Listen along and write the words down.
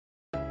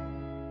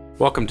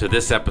Welcome to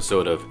this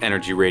episode of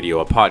Energy Radio,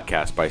 a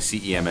podcast by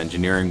CEM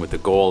Engineering with the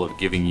goal of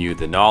giving you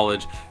the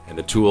knowledge and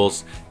the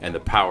tools and the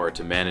power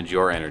to manage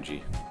your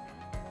energy.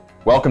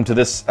 Welcome to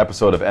this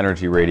episode of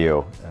Energy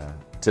Radio.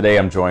 Today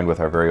I'm joined with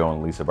our very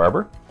own Lisa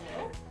Barber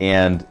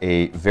and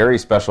a very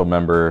special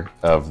member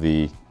of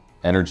the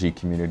energy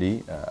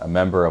community, a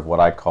member of what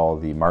I call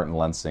the Martin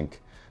Lensink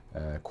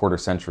Quarter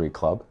Century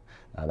Club.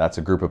 That's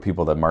a group of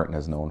people that Martin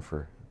has known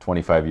for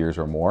 25 years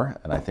or more,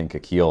 and I think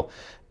Akhil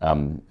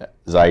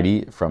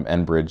Zaidi from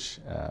Enbridge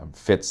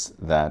fits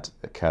that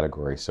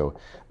category. So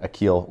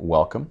Akhil,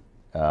 welcome.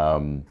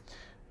 I'm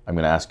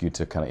going to ask you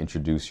to kind of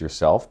introduce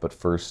yourself, but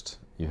first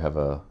you have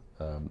a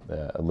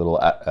little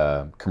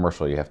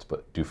commercial you have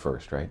to do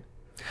first, right?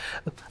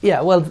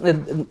 Yeah, well,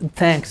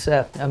 thanks,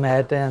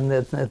 Matt,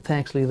 and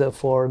thanks, Lisa,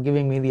 for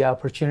giving me the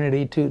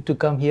opportunity to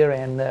come here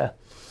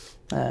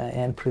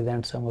and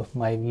present some of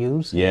my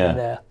views. Yeah.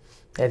 And,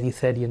 as you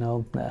said,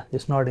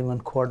 it's not even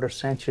quarter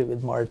century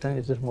with Martin,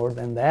 it is more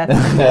than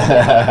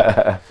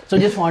that. So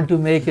just want to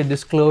make a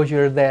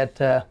disclosure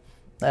that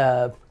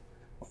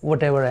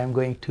whatever I'm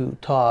going to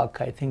talk,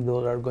 I think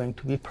those are going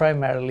to be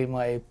primarily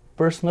my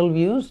personal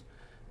views,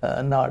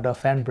 not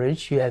of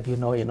Enbridge. As you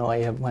know,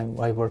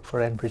 I work for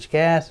Enbridge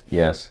Gas.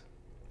 Yes.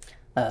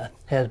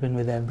 Has been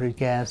with Enbridge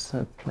Gas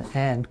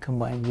and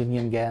Combined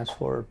Union Gas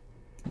for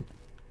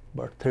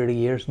about 30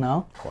 years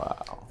now.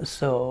 Wow.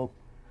 So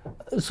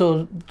a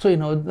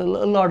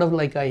lot of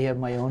I have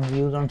my own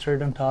views on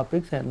certain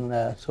topics, and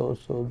so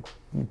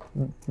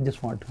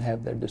just want to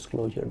have that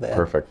disclosure there.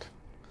 Perfect.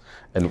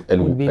 And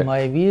would be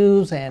my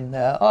views, and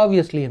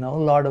obviously, a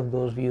lot of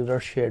those views are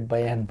shared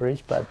by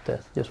Enbridge, but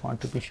just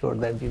want to be sure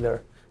that these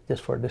are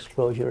just for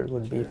disclosure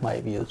would be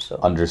my views.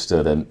 So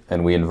understood,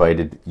 and we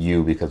invited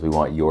you because we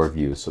want your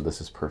views, so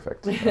this is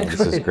perfect. This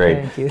is great.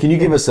 Thank you. Can you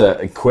give us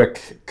a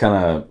quick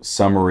kind of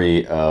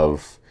summary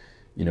of,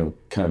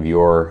 kind of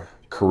your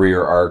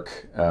career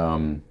arc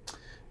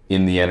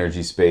in the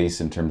energy space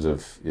in terms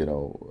of,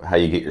 how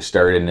you get your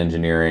start in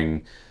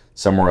engineering?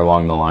 Somewhere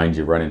along the lines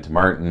you run into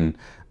Martin,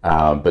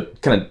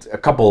 but kind of a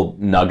couple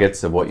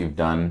nuggets of what you've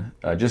done,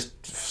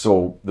 just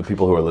so the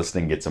people who are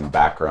listening get some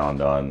background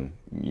on,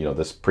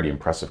 this pretty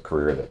impressive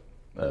career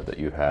that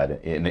you've had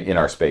in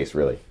our space,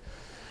 really.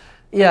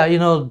 Yeah,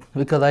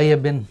 because I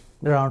have been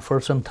around for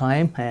some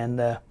time,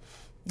 and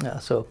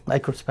so I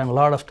could spend a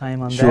lot of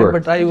time on Sure.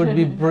 that, but I would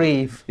be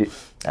brief.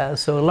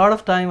 So a lot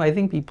of time, I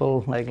think a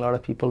lot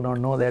of people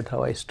don't know that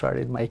how I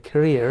started my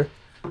career,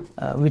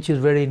 which is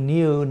very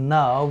new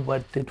now,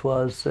 but it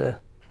was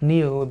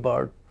new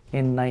about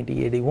in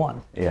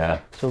 1981. Yeah.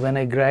 So when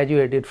I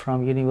graduated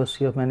from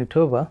University of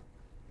Manitoba,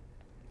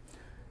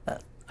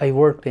 I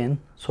worked in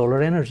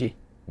solar energy.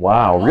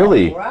 Wow,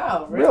 really? Oh,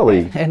 wow,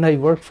 really? And I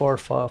worked for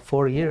 4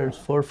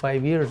 or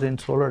 5 years in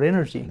solar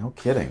energy. No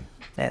kidding.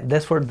 And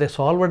that's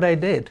all what I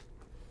did.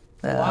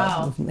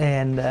 Wow.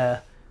 And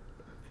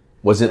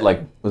Was it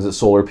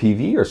solar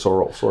PV or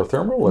solar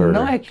thermal? Or?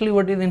 no, actually,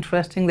 what is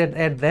interesting that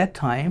at that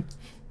time,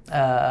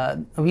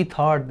 we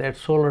thought that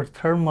solar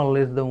thermal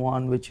is the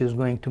one which is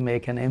going to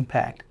make an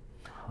impact.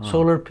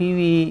 Solar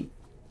PV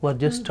was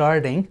just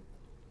starting,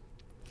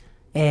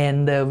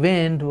 and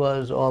wind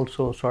was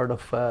also sort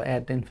of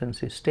at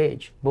infancy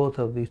stage, both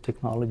of these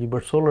technology,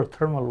 but solar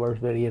thermal was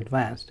very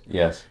advanced.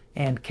 Yes.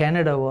 And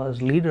Canada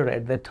was leader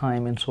at that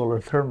time in solar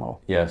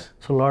thermal. Yes.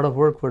 So a lot of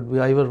work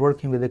I was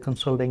working with a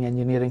consulting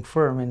engineering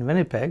firm in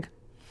Winnipeg,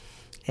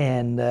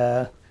 and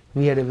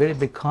we had a very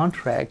big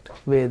contract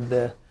with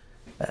the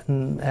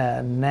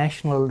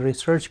National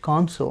Research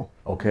Council,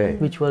 Okay.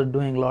 which was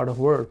doing a lot of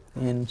work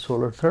in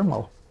solar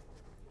thermal.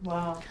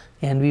 Wow.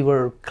 And we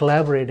were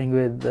collaborating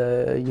with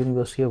the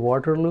University of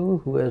Waterloo,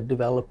 who was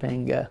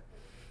developing,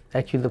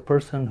 actually the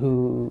person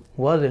who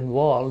was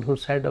involved, who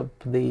set up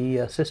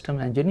the system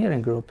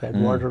engineering group at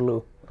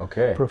Waterloo,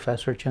 Okay.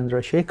 Professor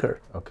Chandrasekhar.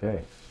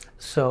 Okay.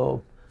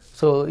 So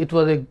it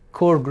was a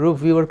core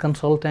group. We were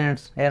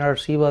consultants,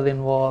 NRC was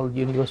involved,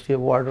 University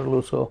of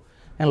Waterloo.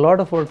 And a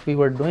lot of work we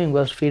were doing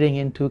was feeding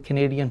into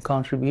Canadian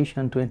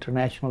contribution to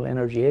International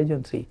Energy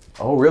Agency.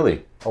 Oh,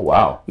 really? Oh,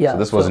 wow. Yeah, So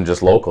this so- wasn't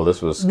just local.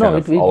 This was kind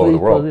of all over the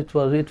world.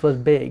 It was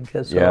big.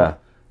 So, Yeah.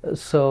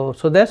 So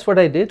that's what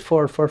I did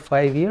for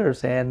 5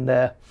 years, and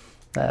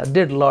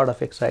did a lot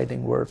of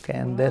exciting work.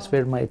 And that's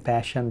where my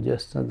passion,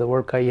 just the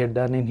work I had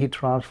done in heat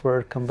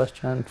transfer,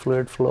 combustion,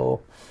 fluid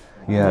flow,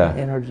 Yeah.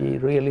 energy,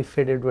 really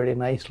fitted very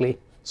nicely.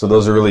 So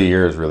those early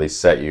years really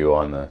set you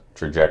on the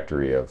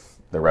trajectory of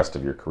the rest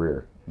of your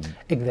career.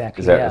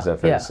 Exactly. Is that- yeah, is that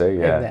fair to say?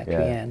 Yeah, exactly.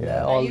 yeah, And yeah.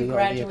 Now all you the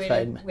graduated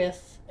excitement. with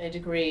a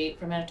degree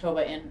from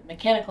Manitoba in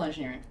mechanical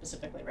engineering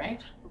specifically, right?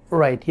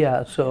 Right.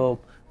 Yeah. So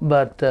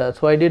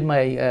I did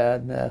my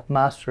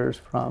master's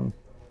from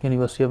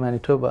University of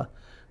Manitoba,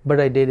 but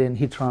I did in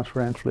heat transfer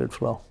and fluid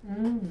flow.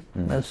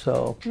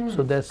 So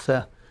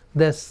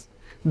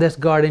that's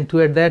got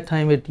into, at that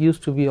time it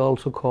used to be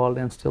also called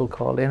and still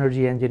called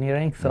energy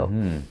engineering. So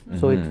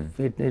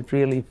it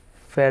really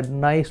fed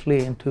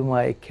nicely into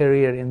my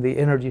career in the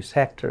energy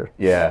sector.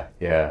 Yeah.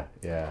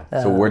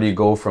 So where do you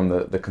go from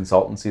the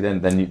consultancy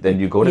then? Then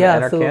you go to yeah,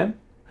 Enercan?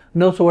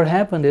 No, so what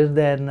happened is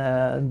then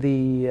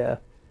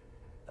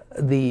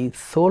the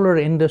solar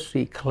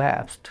industry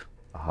collapsed,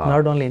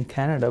 not only in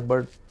Canada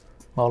but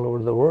all over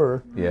the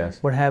world.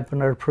 Yes. What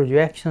happened? Our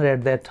projections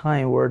at that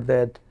time were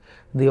that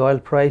the oil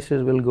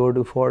prices will go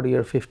to $40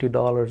 or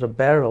 $50 a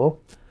barrel.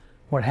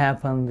 What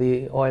happened?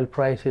 The oil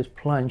prices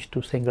plunged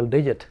to single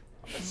digit.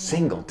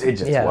 Single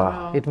digits. Yeah,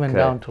 Wow. it went Okay.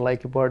 down to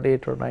like about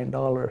 $8 or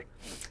 $9,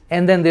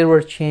 and then there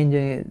were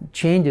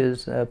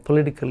changes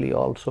politically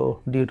also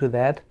due to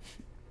that.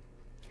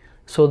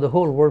 So the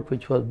whole work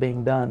which was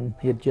being done,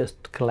 it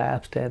just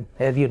collapsed. And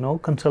as you know,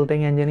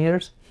 consulting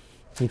engineers,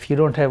 if you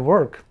don't have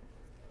work,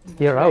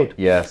 you're out.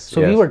 Yes.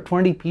 So we were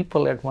 20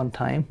 people at one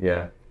time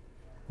Yeah.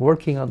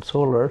 working on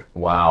solar,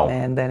 Wow.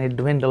 and then it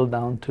dwindled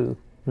down to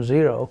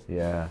zero.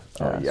 Yeah.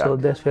 So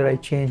that's where I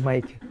changed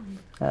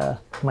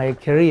my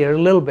career a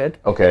little bit.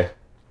 Okay.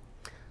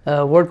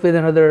 Worked with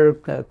another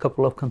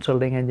couple of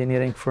consulting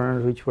engineering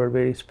firms which were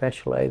very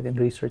specialized in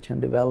research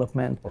and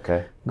development.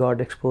 Okay.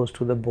 Got exposed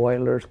to the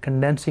boilers,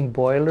 condensing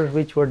boilers,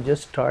 which were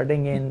just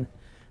starting in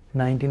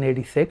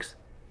 1986.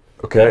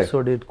 Okay.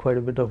 So did quite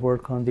a bit of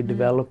work on the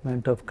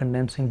development of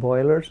condensing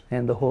boilers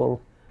and the whole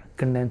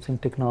condensing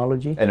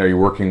technology. And are you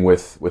working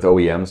with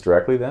OEMs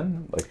directly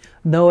then? Like.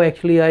 No,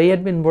 actually, I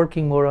had been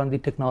working more on the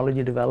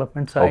technology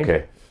development side.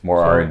 Okay.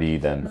 More R&D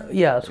then.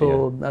 Yeah,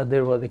 so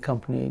there was a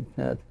company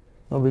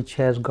which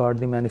has got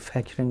the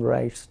manufacturing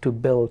rights to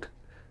build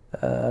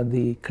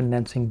the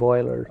condensing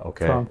boiler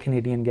from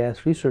Canadian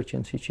Gas Research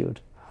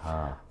Institute.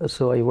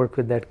 So I worked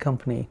with that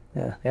company,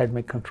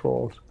 Admic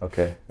Controls,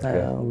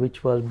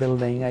 which was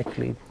building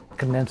actually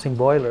condensing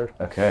boiler.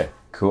 Okay,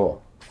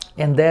 cool.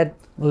 And that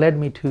led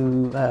me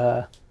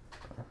to,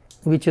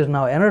 which is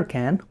now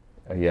Enercan.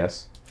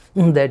 Yes.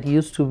 That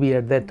used to be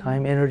at that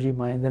time Energy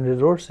Mines and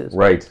Resources.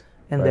 Right.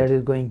 And that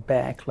is going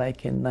back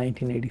like in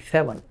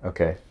 1987.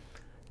 Okay.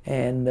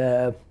 And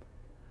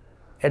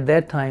at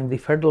that time, the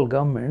federal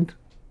government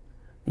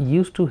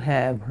used to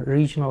have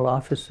regional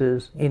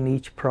offices in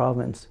each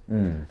province.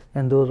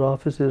 And those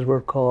offices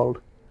were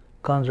called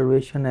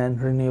Conservation and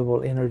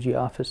Renewable Energy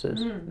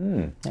Offices.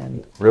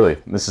 And really?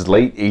 This is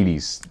late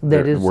 80s.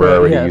 that is, We're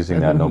already yes, using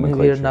that we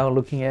nomenclature. are now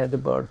looking at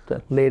about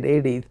the late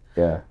 80s.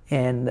 Yeah.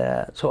 And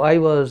so I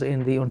was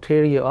in the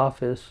Ontario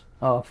office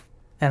of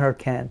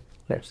Enercan,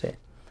 let's say.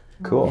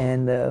 Cool.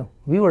 And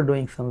we were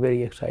doing some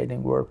very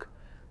exciting work.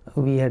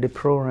 We had a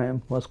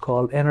program was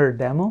called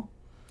EnerDemo.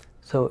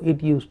 So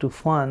it used to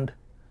fund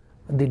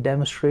the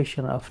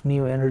demonstration of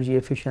new energy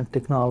efficient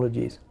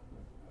technologies.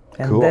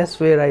 And that's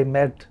where I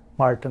met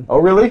Martin. Oh,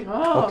 really?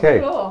 Oh, okay.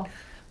 cool.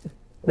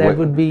 That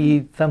would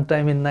be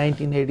sometime in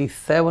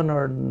 1987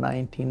 or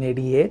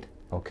 1988.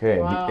 Okay.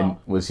 Wow. And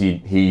was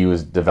he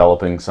was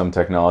developing some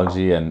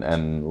technology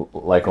and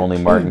like only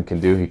Martin can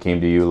do, he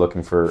came to you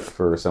looking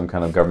for some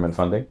kind of government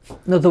funding?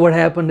 No, so what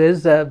happened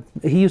is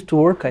he used to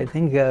work, I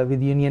think,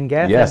 with Union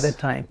Gas at that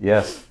time.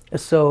 Yes.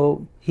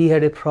 So he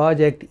had a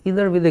project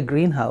either with a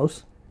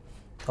greenhouse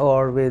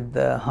or with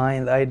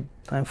Heinz.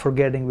 I'm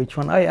forgetting which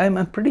one.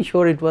 I'm pretty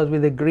sure it was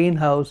with a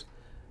greenhouse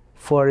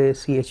for a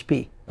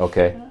CHP.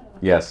 Okay.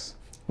 Yes.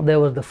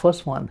 That was the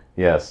first one.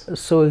 Yes.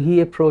 So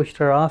he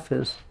approached our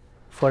office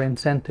for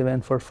incentive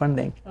and for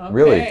funding. Okay.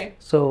 Really?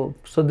 So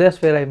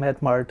that's where I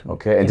met Martin.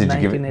 Okay. And in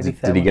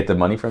did he get the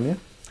money from you?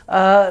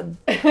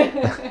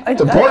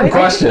 It's important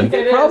question.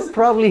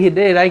 Probably he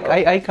did.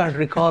 I can't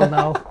recall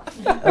now.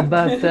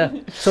 But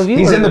so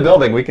He's in the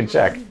building. We can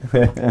check.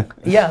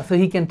 Yeah, so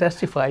he can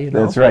testify. You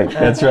know. That's right.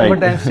 That's right.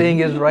 What I'm saying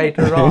is right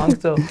or wrong.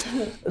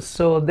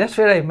 So that's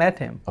where I met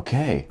him.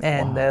 Okay.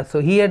 And so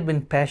he had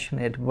been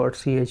passionate about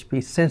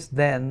CHP since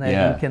then, and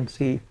Yeah. you can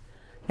see.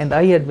 And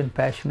I had been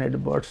passionate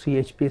about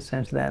CHP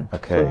since then.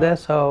 Okay. So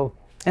that's how,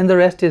 and the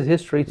rest is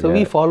history. So we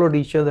Yeah. followed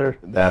each other.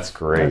 That's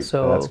great.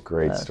 So, That's a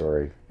great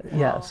story.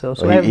 Yeah. So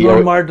Well, I've he known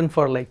al- Martin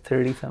for like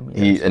 30 some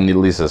years. And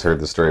Lisa's heard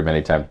the story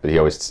many times, but he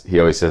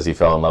always says he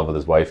fell in love with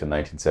his wife in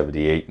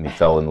 1978, and he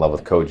fell in love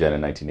with Cogen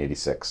in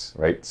 1986,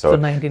 right? So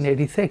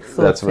 1986.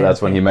 So that's same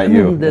when he thing. met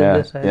you.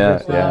 That's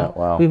Yeah.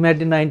 Wow. We met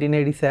in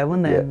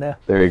 1987, and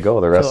There you go.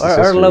 The rest so is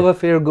our history. love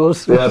affair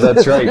goes through. Yeah,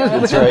 that's right.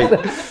 That's right.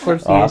 For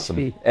CHP.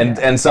 Awesome.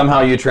 And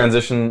somehow you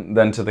transition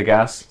then to the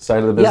gas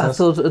side of the Yeah.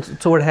 business.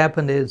 So what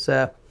happened is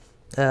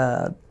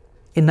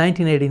in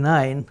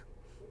 1989.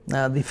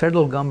 The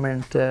federal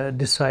government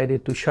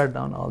decided to shut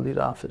down all these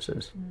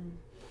offices.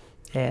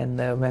 And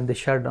when they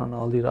shut down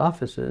all these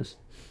offices,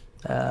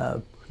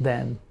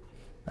 then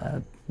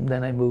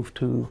I moved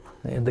to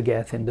the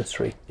gas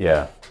industry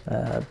Yeah.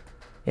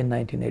 in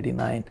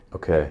 1989.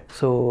 Okay.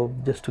 So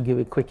just to give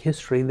a quick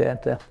history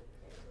that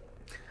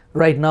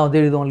right now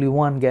there is only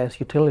one gas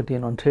utility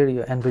in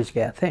Ontario, Enbridge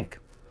Gas Inc.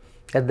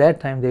 At that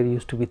time there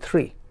used to be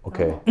three.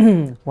 Okay.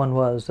 One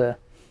was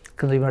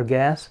Consumer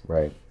Gas,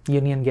 Right.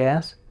 Union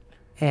Gas,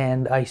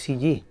 and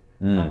ICG.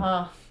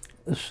 Uh-huh.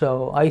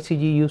 So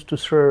ICG used to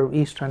serve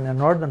eastern and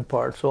northern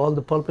parts. So all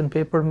the pulp and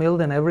paper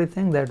mill and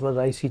everything, that was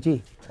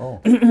ICG. Oh.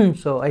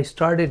 So I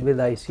started with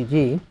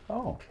ICG,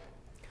 Oh.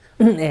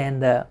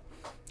 and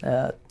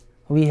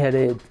we had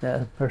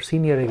our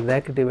senior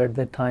executive at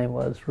that time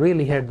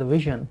really had the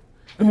vision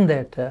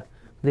that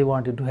they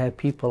wanted to have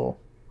people.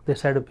 They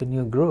set up a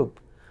new group.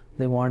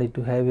 They wanted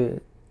to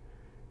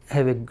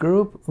have a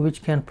group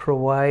which can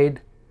provide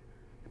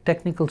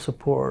technical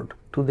support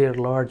to their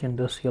large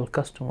industrial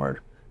customers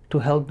to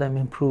help them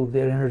improve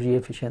their energy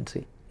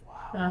efficiency.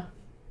 Wow.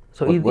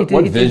 So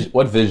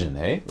what vision,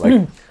 hey?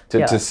 Like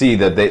to see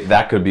that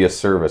that could be a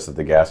service that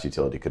the gas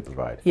utility could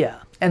provide. Yeah,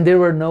 and there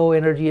were no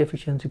energy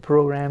efficiency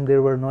program,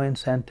 there were no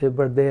incentive,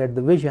 but they had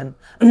the vision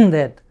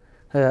that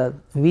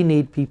we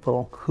need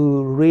people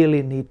who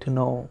really need to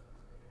know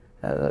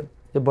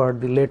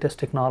about the latest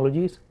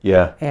technologies.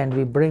 Yeah. And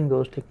we bring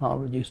those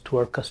technologies to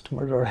our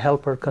customers or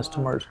help our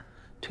customers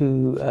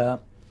to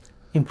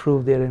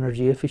improve their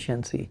energy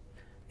efficiency.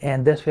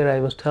 And that's where I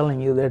was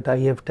telling you that I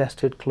have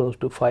tested close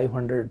to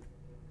 500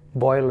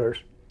 boilers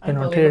in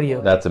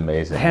Ontario. That's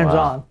amazing.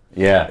 Hands-on. Wow.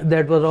 Yeah.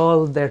 That was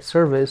all that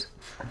service.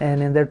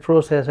 And in that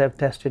process, I've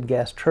tested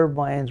gas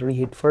turbines,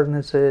 reheat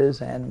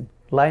furnaces, and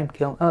lime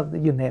kiln,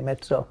 you name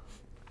it. So,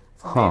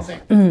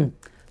 Amazing.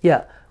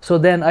 yeah. So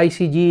then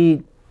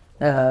ICG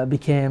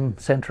became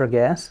Centra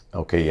Gas.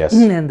 Okay, yes.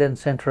 And then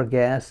Centra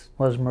Gas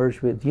was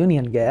merged with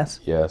Union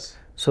Gas. Yes.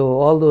 So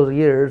all those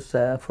years,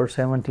 for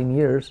 17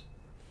 years,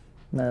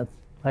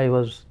 I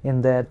was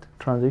in that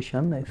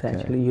transition,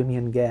 essentially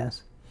Union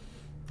Gas.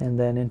 And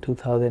then in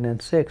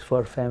 2006,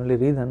 for family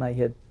reason, I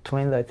had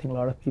twins. I think a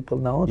lot of people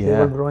know. They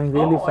were growing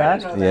really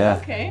fast. I didn't know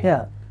that. Okay.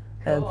 Yeah.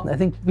 Cool. I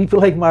think people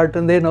like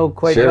Martin, they know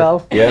quite Sure.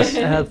 well. Yes.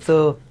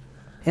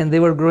 And they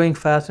were growing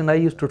fast, and I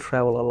used to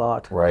travel a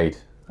lot Right.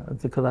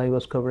 because I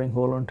was covering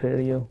whole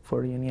Ontario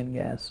for Union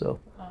Gas. So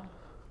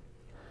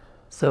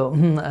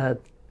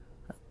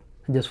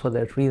just for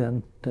that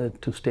reason,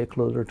 to stay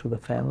closer to the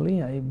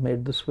family, I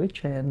made the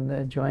switch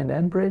and joined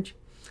Enbridge.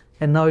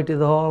 And now it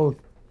is all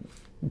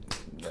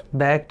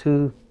back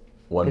to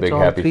One it's big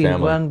all happy three,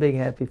 family. One big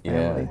happy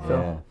family. Yeah.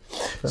 So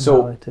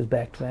So, now it is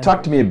back to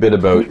talk to me a bit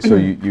about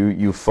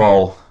you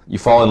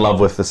fall in love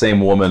with the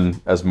same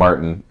woman as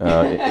Martin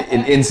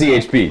in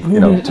CHP.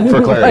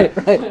 For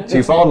clarity. Right. So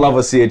you fall in love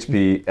with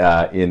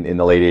CHP in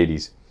the late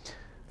 '80s.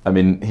 I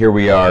mean, here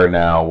we are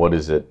now. What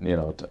is it?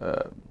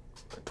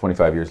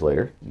 25 years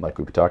later, like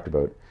we talked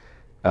about.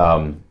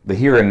 The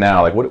here and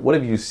now, like what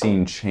have you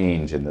seen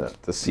change in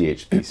the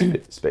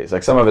CHP space?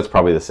 Like some of it's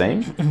probably the same,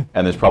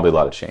 and there's probably a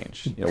lot of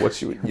change.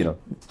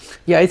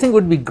 Yeah, I think it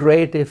would be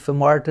great if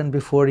Martin,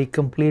 before he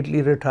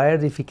completely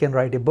retires, if he can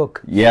write a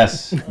book.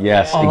 Yes,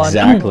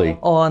 exactly.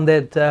 On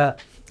that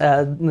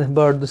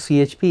about the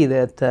CHP,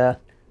 that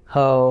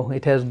how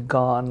it has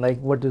gone, like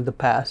what is the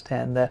past,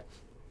 and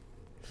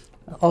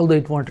although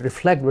it won't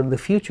reflect what the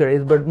future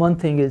is, but one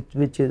thing is,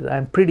 which is,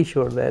 I'm pretty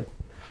sure that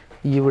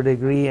you would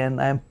agree, and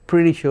I'm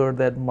pretty sure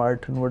that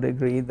Martin would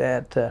agree,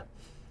 that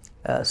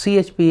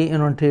CHP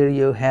in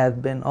Ontario has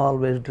been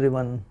always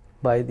driven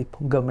by the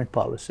government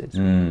policies.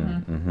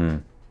 Mm-hmm.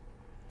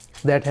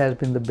 That has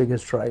been the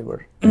biggest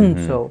driver.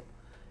 So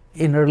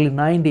in early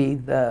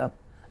 90s,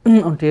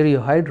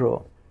 Ontario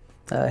Hydro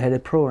had a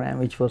program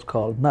which was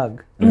called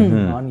NUG,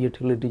 on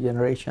utility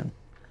generation.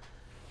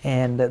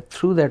 And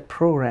through that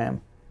program,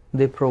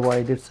 they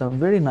provided some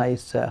very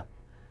nice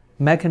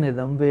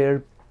mechanism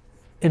where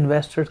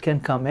investors can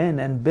come in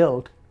and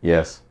build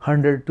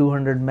 100,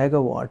 200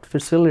 megawatt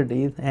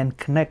facilities and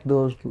connect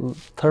those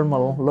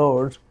thermal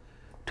loads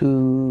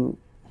to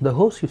the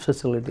host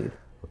facilities.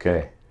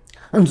 Okay.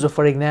 And so,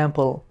 for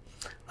example,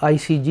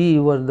 ICG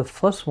was the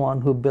first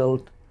one who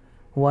built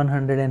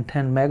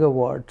 110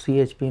 megawatt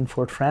CHP in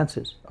Fort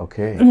Francis.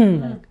 Okay.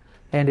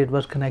 And it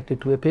was connected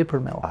to a paper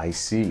mill. I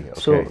see.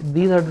 Okay. So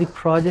these are the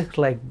projects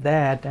like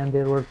that, and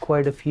there were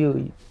quite a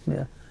few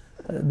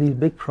these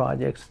big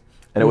projects.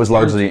 And it was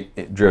largely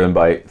driven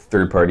by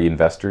third-party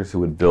investors who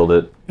would build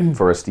it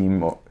for a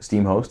steam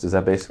host. Is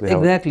that basically how?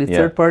 Exactly.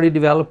 Third-party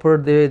developer.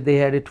 They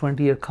had a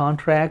 20-year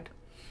contract.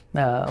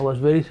 It was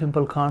very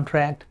simple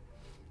contract.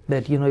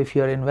 That if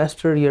you're an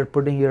investor, you're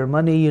putting your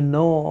money. You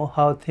know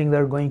how things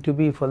are going to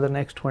be for the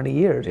next 20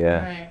 years.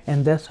 Yeah. Right.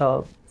 And that's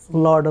how a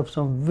lot of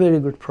some very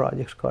good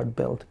projects got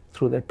built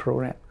through that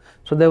program.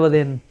 So that was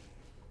in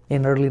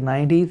early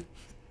 90s.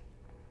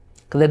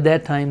 Because at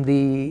that time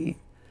the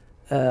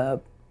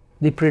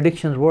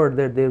predictions were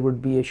that there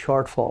would be a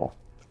shortfall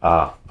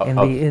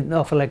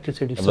of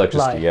electricity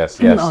supply yes.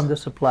 on the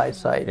supply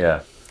side.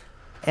 Yeah.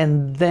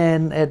 And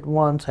then at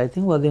once, I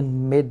think it was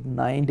in mid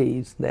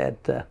 90s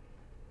that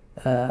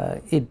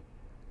it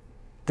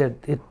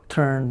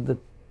turned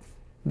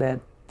that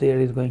there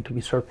is going to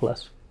be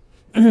surplus.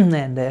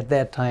 And at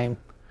that time,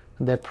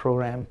 that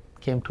program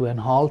came to an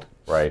halt.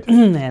 Right.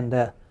 And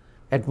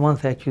at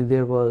once, actually,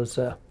 there was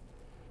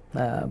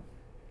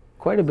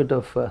quite a bit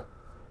of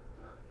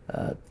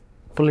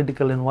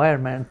political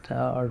environment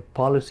or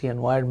policy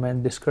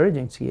environment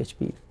discouraging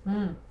CHP.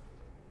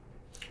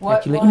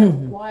 Why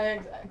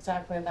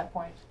exactly at that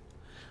point?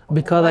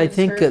 Because Why I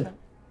think discouragement?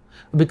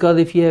 because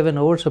if you have an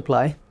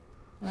oversupply,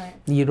 Right.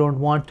 you don't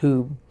want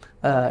to.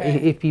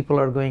 If people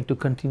are going to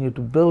continue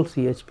to build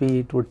CHP,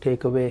 it would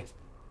take away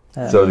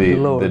So the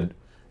load.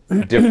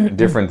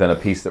 different than a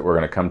piece that we're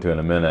going to come to in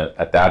a minute.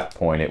 At that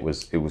point, it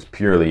was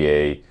purely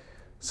a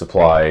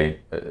supply,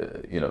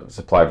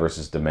 supply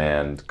versus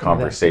demand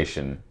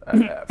conversation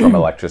from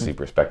electricity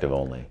perspective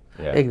only.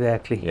 Yeah.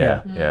 Exactly.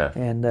 Yeah.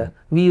 And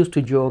we used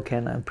to joke,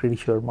 and I'm pretty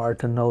sure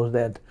Martin knows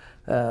that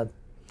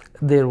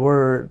there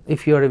were,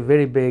 if you're a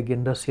very big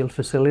industrial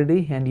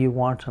facility and you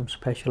want some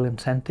special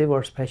incentive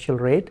or special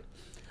rate,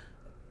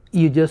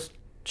 you just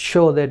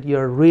show that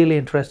you're really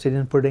interested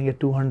in putting a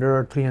 200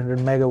 or 300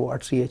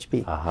 megawatt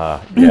CHP.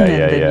 And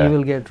then you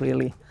will get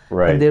really.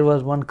 Right. And there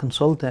was one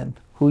consultant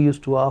who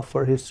used to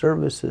offer his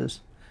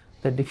services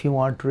that if you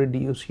want to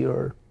reduce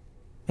your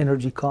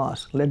energy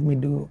costs, let me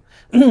do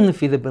a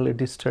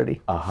feasibility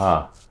study.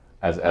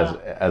 As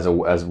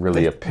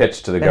really a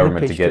pitch to the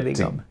government to get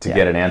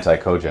an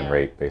anti-cogen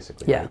rate,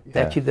 basically. Yeah, right?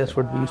 Actually that's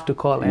what we used to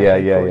call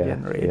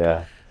anti-cogen rate.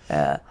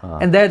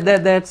 And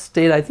that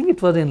stayed, I think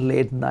it was in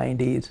late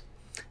 90s.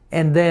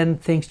 And then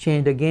things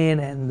changed again,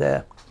 and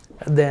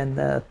then,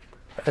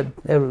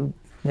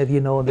 as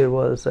you know, there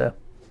was a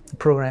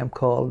program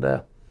called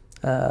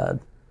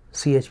CHP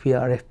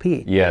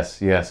RFP. Yes,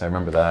 I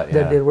remember that.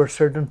 That there were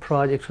certain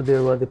projects, so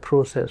there was a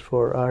process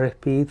for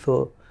RFP.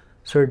 So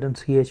certain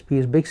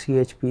CHPs, big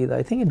CHPs,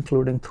 I think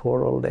including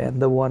Thorold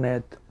and the one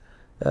at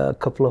a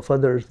couple of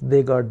others,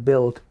 they got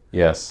built.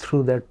 Yes.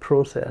 Through that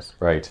process.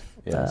 Right.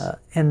 Yes.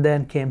 And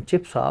then came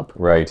CHIPSOP.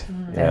 Right.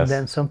 And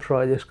then some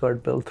projects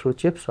got built through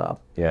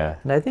CHIPSOP. Yeah.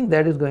 And I think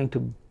that is going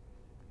to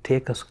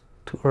take us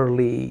to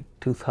early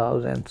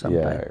 2000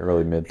 sometime. Yeah,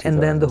 early mid 2000s.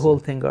 And then the whole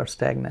thing got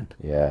stagnant.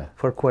 Yeah.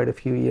 For quite a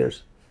few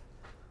years.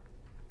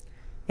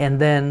 And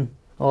then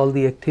all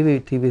the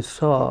activity we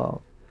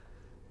saw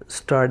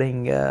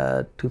starting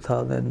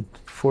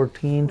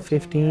 2014,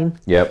 15.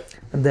 Yep.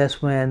 And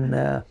that's when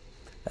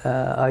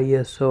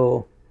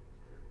ISO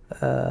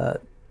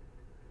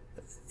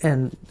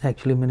and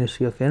actually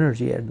Ministry of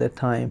Energy at that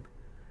time,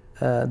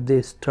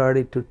 they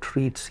started to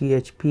treat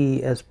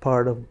CHP as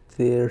part of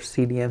their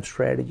CDM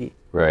strategy.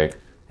 Right.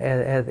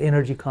 As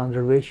energy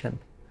conservation.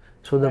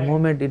 So the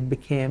moment it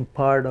became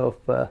part of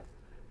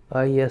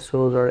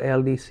ISO's or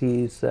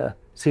LDC's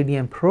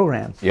CDM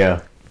program,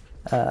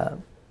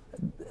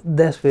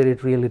 that's where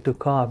it really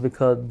took off,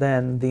 because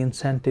then the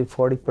incentive,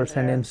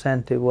 40%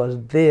 incentive was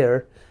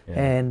there,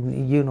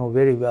 and you know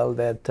very well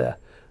that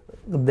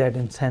that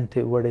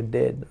incentive, what it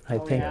did. I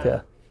think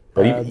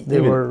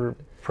there were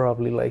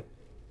probably like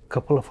a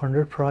couple of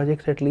hundred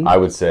projects at least. I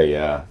would say,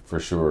 yeah, for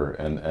sure.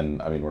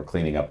 And I mean, we're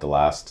cleaning up the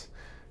last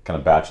kind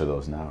of batch of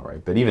those now,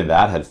 right? But even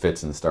that had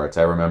fits and starts.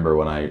 I remember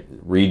when I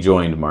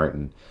rejoined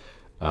Martin,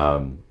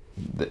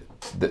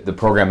 the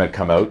program had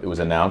come out. It was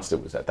announced.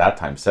 It was at that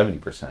time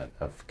 70%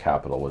 of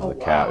capital was the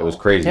cap. It was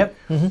crazy. Yep.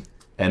 Mm-hmm.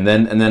 And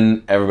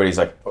then everybody's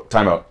like, oh,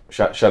 time out,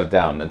 shut it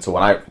down. And so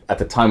at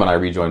the time when I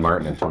rejoined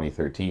Martin in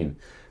 2013,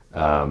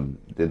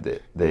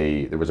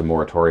 there was a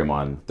moratorium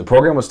on the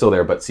program. Was still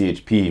there, but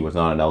CHP was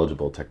not an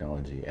eligible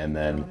technology. And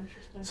then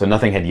so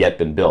nothing had yet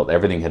been built.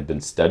 Everything had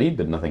been studied,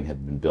 but nothing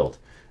had been built.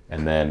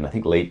 And then I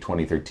think late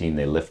 2013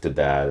 they lifted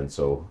that, and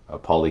so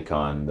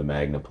Polycon, the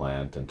Magna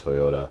plant, and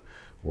Toyota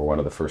were one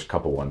of the first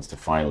couple ones to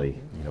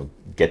finally,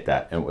 get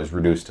that, and it was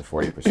reduced to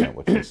 40%,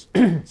 which is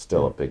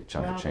still a big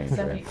chunk of change,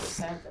 70%, right?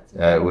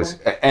 That's it was,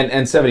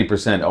 and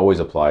 70% always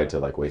applied to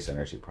like waste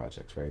energy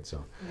projects, right?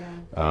 So,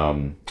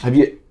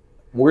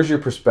 where's your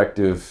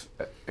perspective,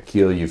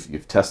 Akil?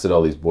 You've tested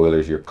all these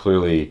boilers. You're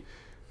clearly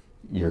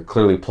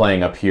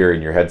playing up here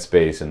in your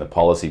headspace in the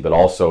policy, but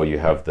also you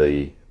have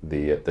the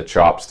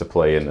chops to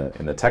play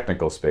in the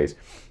technical space.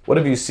 What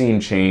have you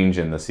seen change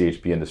in the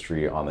CHP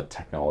industry on the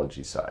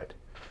technology side?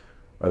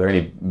 Are there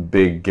any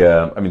big?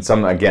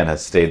 Some again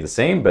has stayed the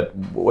same, but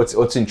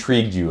what's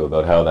intrigued you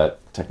about how that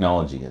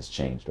technology has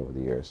changed over the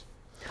years?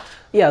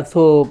 Yeah,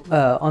 so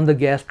on the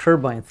gas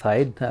turbine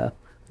side, the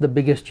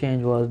biggest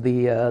change was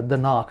the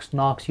NOx.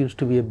 NOx used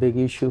to be a big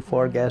issue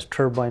for gas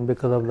turbine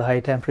because of the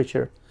high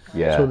temperature.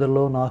 Yeah. So the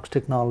low NOx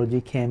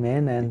technology came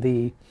in, and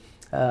the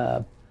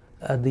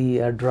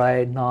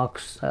dry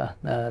NOx,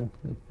 dry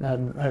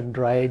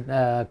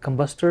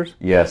combustors.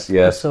 Yes.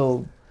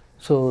 So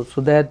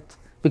that,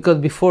 because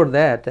before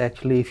that,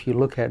 actually, if you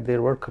look at,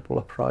 there were a couple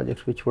of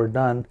projects which were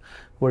done.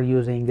 We're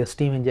using a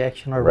steam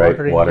injection or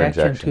water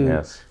injection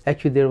yes.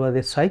 Actually, there was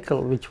a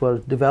cycle which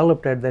was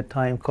developed at that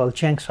time called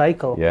Cheng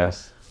cycle.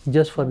 Yes.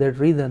 Just for that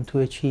reason, to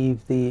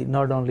achieve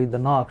not only the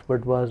NOx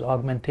but was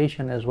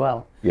augmentation as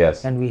well.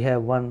 Yes. And we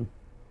have one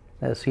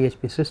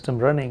CHP system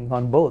running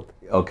on both.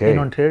 Okay. In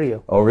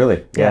Ontario. Oh,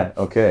 really? Yeah.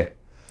 Okay.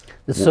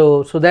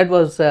 So that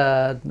was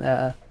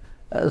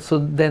so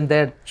then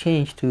that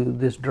changed to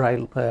this dry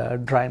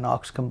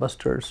NOx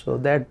combustors. So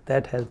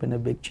that has been a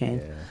big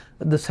change. Yeah.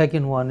 The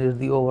second one is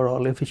the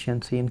overall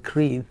efficiency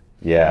increase.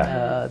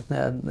 Yeah.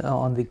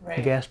 On the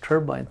gas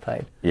turbine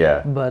side.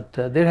 Yeah. But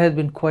there has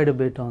been quite a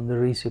bit on the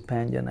recip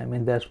engine. I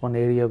mean, that's one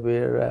area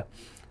where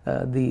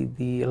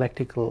the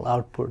electrical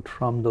output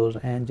from those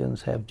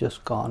engines have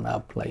just gone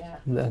up,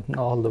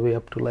 all the way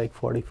up to like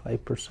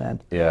 45%.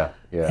 Yeah.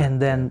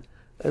 And then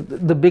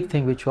the big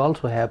thing which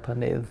also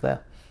happened is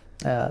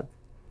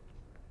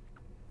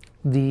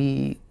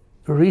the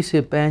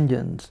recip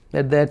engines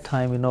at that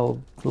time, a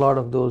lot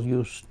of those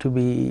used to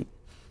be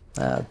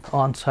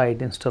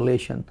on-site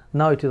installation.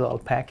 Now it is all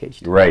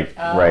packaged. Right.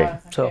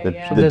 So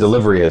The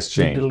delivery has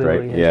changed, the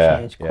delivery right? has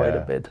changed quite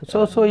a bit.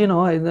 So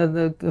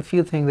a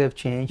few things have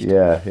changed.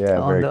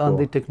 On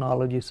the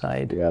technology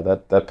side. Yeah,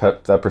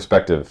 that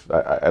perspective,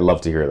 I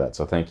love to hear that.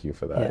 So thank you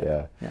for that.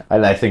 Yeah.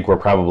 And I think we're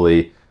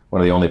probably one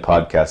of the only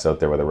podcasts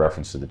out there with a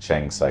reference to the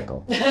Cheng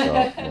cycle. So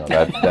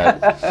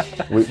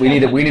we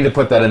need to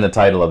put that in the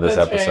title of this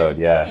episode.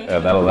 Right.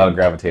 That'll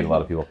gravitate a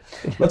lot of people.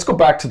 Let's go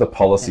back to the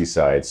policy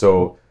side.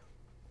 So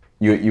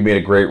you made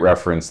a great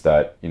reference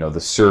that the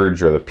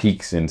surge or the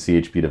peaks in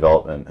CHP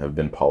development have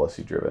been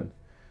policy driven,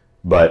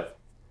 but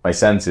my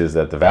sense is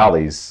that the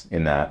valleys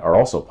in that are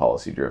also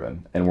policy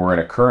driven, and we're in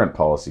a current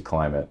policy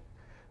climate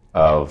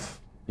of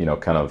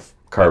kind of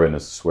carbon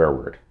is a swear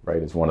word,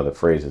 right? Is one of the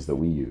phrases that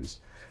we use.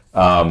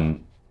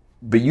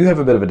 But you have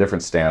a bit of a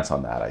different stance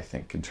on that, I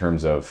think, in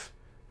terms of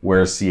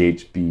where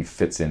CHP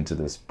fits into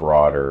this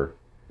broader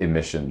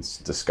emissions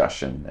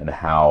discussion and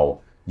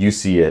how you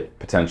see it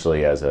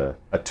potentially as a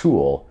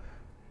tool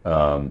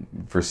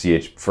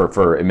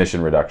for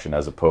emission reduction,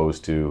 as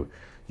opposed to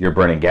you're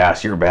burning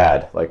gas, you're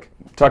bad. Like,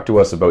 talk to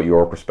us about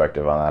your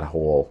perspective on that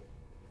whole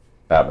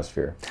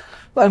atmosphere.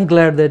 Well, I'm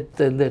glad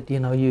that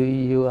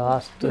you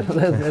asked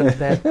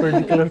that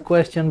particular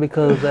question,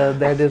 because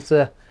that is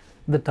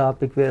the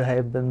topic where I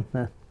have been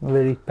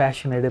very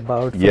passionate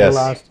about for the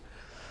last,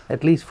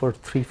 at least for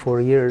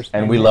 3-4 years.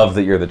 And we love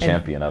that you're the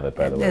champion of it,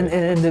 by the way.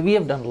 And we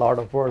have done a lot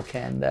of work,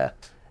 and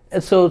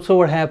so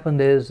what happened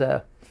is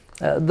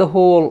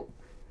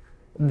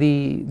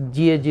the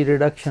GHG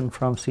reduction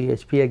from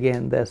CHP,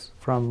 again, that's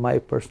from my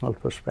personal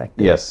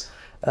perspective. Yes.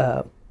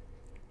 I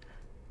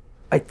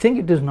think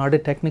it is not a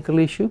technical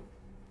issue.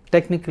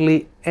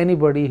 Technically,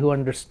 anybody who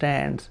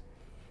understands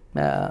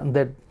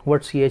that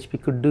what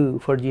CHP could do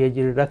for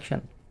GHG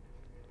reduction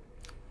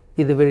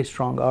is a very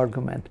strong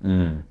argument.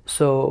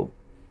 So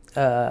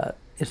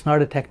it's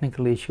not a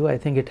technical issue. I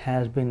think it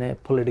has been a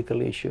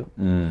political issue.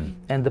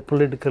 And the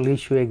political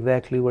issue,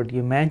 exactly what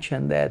you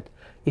mentioned, that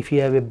if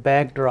you have a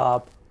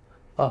backdrop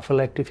of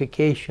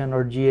electrification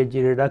or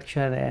GHG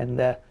reduction,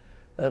 and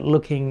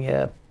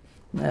looking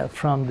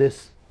from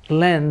this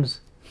lens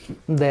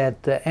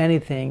that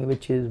anything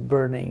which is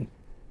burning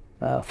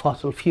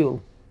fossil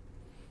fuel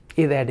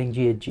is adding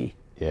GHG.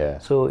 Yeah.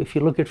 So if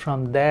you look at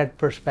from that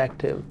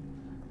perspective,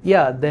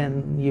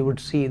 then you would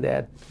see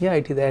that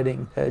it is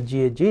adding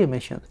GHG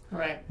emissions.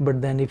 Right.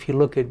 But then if you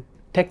look at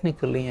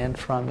technically and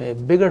from a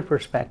bigger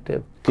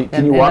perspective.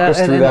 Can you walk us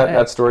through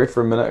that story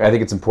for a minute? I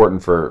think it's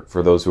important for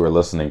those who are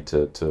listening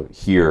to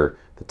hear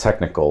the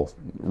technical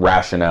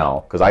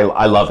rationale, because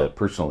I love it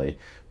personally,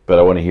 but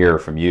I want to hear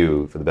from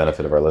you, for the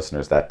benefit of our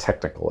listeners, that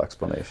technical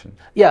explanation.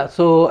 Yeah,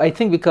 so I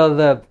think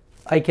because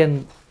I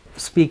can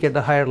speak at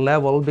a higher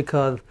level,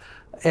 because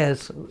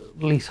as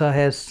Lisa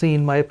has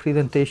seen my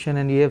presentation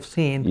and you have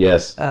seen,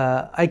 yes,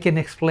 I can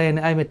explain.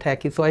 I'm a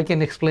techie, so I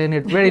can explain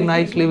it very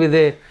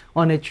nicely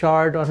on a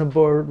chart, on a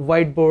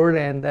whiteboard,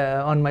 and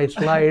on my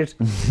slides.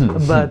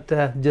 But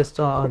just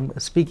on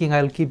speaking,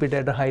 I'll keep it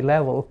at a high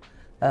level.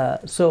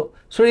 So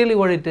really,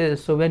 what it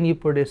is, so when you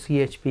put a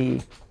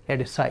CHP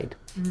at a site,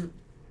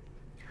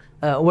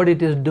 what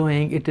it is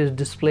doing, it is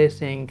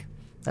displacing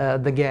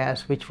the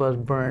gas which was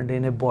burned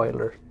in a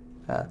boiler.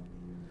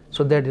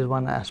 So that is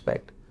one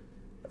aspect.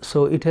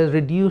 So it has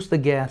reduced the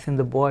gas in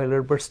the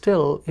boiler, but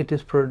still it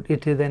is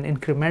an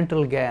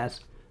incremental gas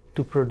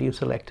to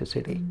produce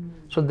electricity.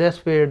 So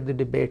that's where the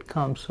debate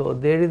comes. So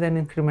there is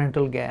an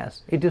incremental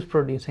gas, it is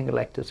producing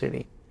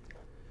electricity.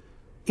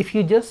 If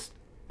you just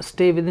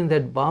stay within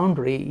that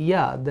boundary,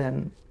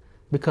 then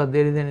because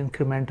there is an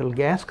incremental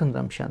gas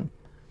consumption,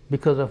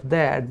 because of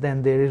that,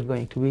 then there is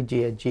going to be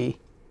GHG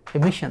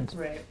emissions.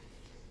 Right.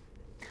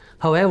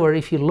 However,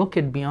 if you look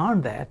at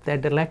beyond that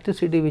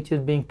electricity which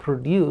is being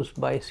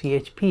produced by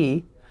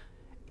CHP,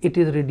 it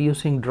is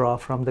reducing draw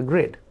from the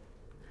grid.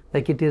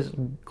 Like, it is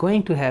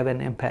going to have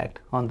an impact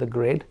on the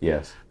grid.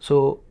 Yes.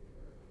 So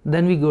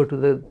then we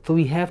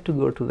have to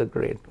go to the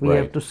grid. We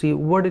have to see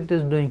what it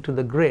is doing to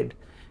the grid.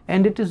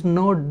 And it is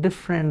no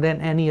different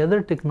than any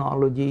other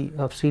technology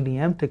of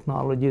CDM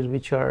technologies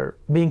which are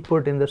being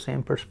put in the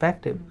same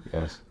perspective.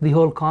 Yes. The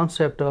whole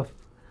concept of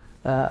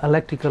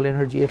electrical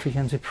energy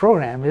efficiency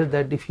program is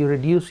that if you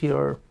reduce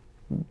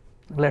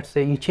let's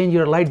say you change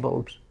your light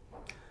bulbs,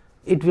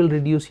 it will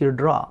reduce your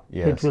draw.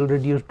 Yes. It will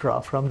reduce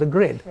draw from the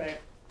grid. Right.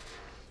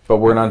 But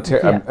we're in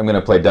Ontario. I'm going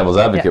to play devil's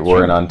advocate.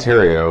 We're in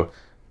Ontario.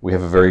 We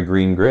have a very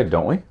green grid,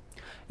 don't we?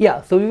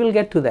 Yeah, so we will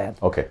get to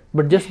that. Okay.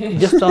 But just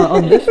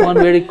on this one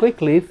very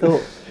quickly, so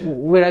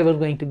where I was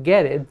going to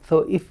get it, so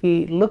if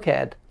we look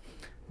at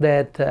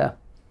that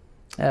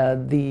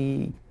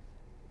the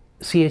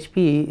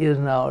CHP is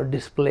now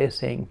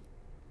displacing,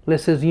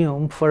 let's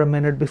assume for a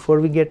minute before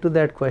we get to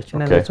that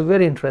question, and it's a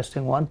very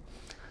interesting one,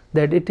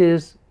 that it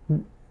is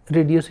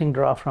reducing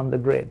draw from the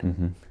grid.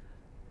 Mm-hmm.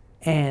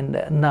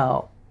 And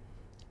now,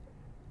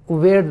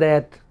 where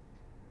that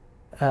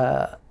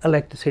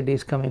electricity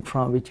is coming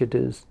from, which it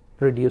is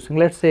reducing.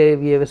 Let's say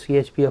we have a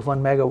CHP of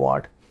 1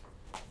 megawatt.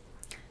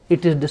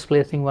 It is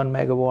displacing 1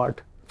 megawatt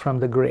from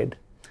the grid.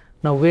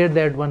 Now, where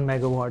that 1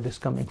 megawatt is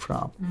coming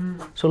from?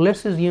 So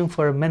let's assume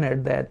for a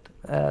minute that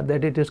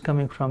it is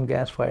coming from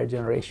gas-fired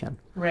generation.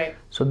 Right.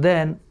 So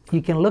then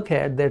you can look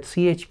at that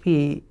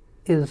CHP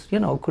is,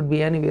 could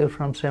be anywhere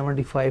from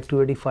 75 to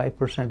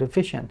 85%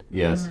 efficient.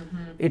 Yes.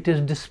 It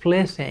is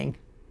displacing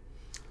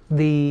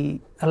the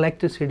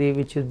electricity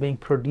which is being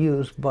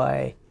produced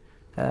by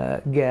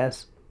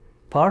gas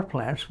power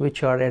plants,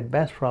 which are at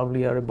best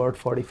probably are about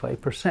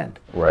 45%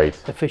 Right.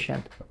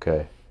 efficient.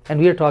 Okay. And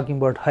we are talking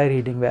about high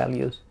reading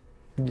values,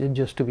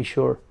 just to be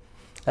sure.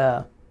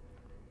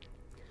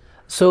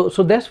 So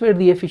that's where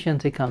the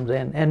efficiency comes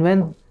in. And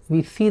when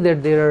we see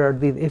that there are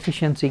the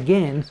efficiency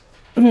gains,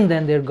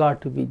 then there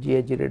got to be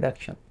GHG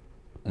reduction.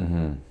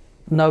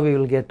 Now we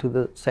will get to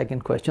the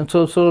second question.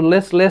 So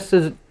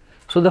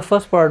the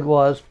first part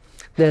was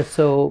that,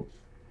 so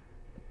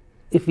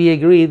if we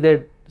agree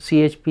that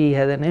CHP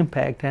has an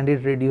impact and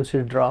it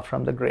reduces draw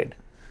from the grid.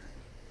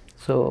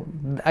 So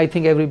I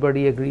think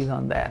everybody agrees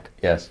on that.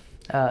 Yes.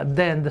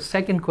 Then the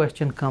second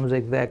question comes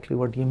exactly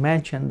what you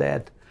mentioned,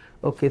 that,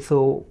 okay,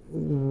 so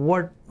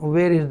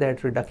where is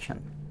that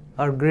reduction?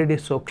 Our grid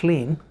is so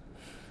clean,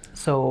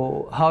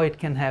 so how it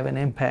can have an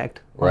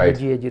impact on Right.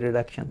 the GHG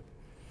reduction?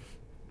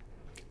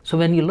 So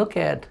when you look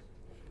at,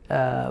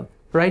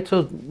 right,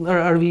 so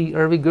are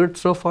we good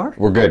so far?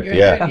 We're good. You're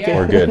Yeah. good, yeah.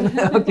 We're good.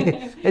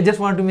 Okay, I just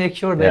want to make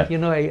sure that,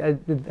 Yeah.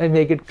 I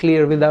make it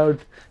clear without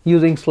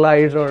using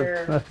slides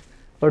or Sure.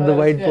 or the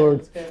whiteboard.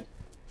 That's good.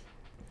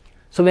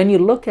 So when you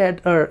look at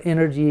our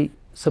energy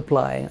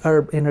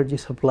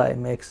supply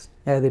mix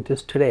as it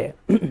is today,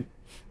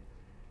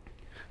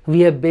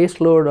 we have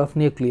base load of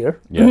nuclear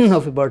Yes.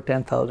 of about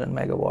 10,000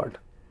 megawatt.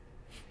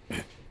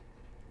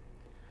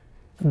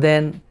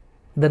 Then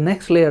the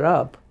next layer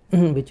up,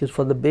 which is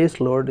for the base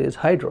load, is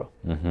hydro.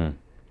 There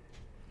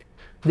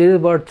is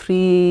about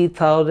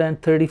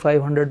 3,000,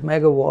 3,500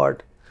 megawatt,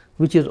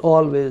 which is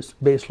always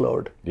base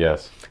load.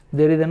 Yes.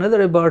 There is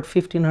another about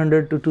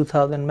 1,500 to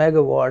 2,000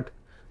 megawatt,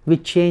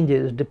 which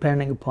changes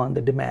depending upon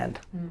the demand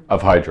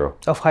Of hydro.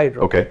 of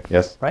hydro. Okay.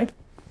 Yes. Right?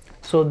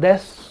 So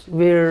that's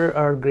where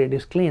our grid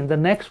is clean. The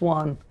next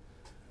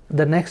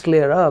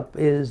layer up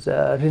is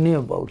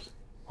renewables,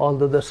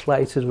 although the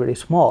slice is very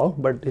small,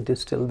 but it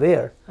is still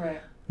there.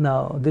 Right.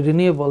 Now, the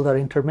renewables are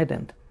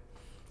intermittent.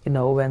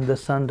 When the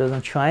sun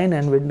doesn't shine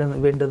and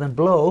wind doesn't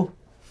blow,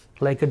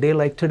 like a day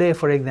like today,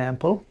 for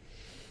example,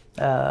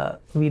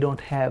 we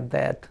don't have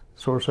that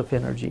source of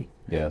energy.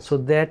 Yes. So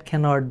that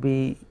cannot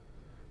be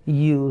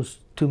used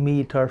to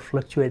meet our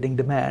fluctuating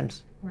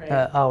demands Right.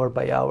 hour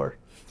by hour.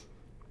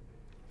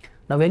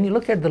 Now, when you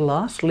look at the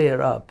last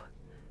layer up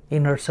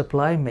in our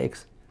supply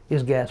mix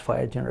is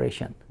gas-fired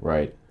generation.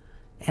 Right.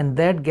 And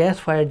that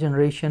gas-fired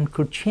generation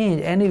could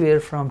change anywhere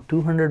from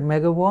 200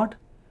 megawatt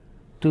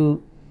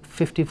to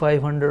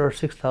 5,500 or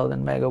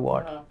 6,000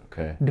 megawatt, Wow.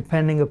 Okay.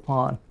 depending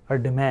upon our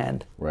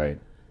demand. Right.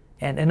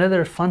 And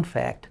another fun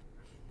fact,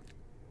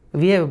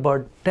 we have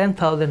about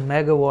 10,000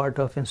 megawatt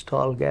of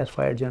installed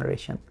gas-fired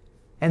generation.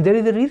 And there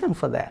is a reason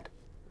for that.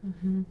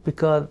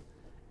 Because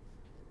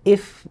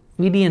if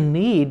we didn't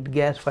need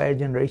gas-fired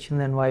generation,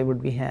 then why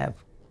would we have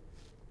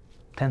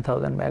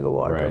 10,000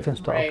 megawatt Right. of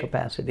installed Right.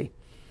 capacity?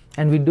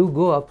 And we do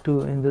go up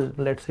to,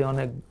 let's say on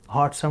a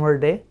hot summer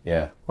day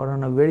Yeah. or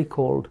on a very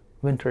cold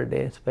winter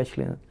day,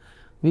 especially,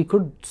 we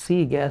could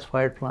see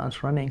gas-fired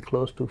plants running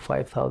close to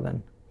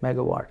 5,000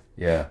 megawatt.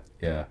 Yeah.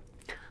 Yeah.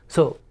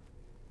 So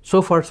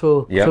far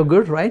so Yep.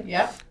 good, right?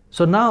 Yeah.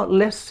 So now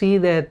let's see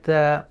that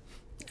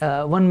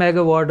 1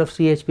 megawatt of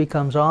CHP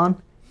comes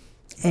on,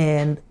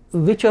 and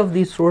which of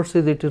these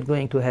sources it is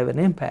going to have an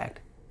impact.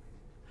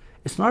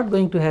 It's not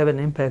going to have an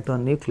impact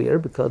on nuclear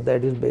because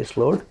that is base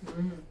load,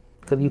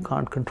 because you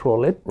can't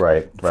control it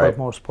Right. for Right.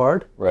 most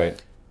part. Right.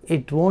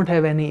 It won't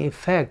have any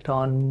effect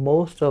on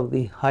most of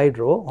the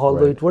hydro,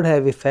 although Right. it would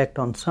have effect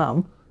on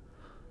some.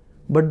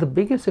 But the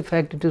biggest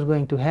effect it is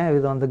going to have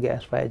is on the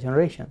gas-fired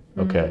generation.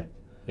 Okay.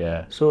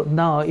 Yeah. So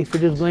now, if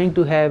it is going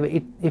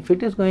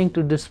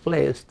to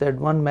displace that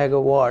 1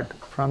 megawatt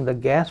from the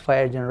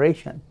gas-fired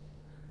generation,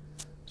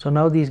 so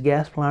now these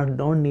gas plants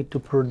don't need to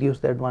produce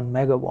that 1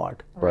 megawatt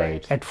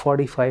Right. at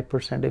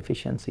 45%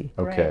 efficiency.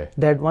 Okay.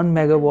 That 1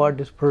 megawatt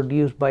is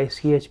produced by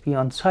CHP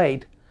on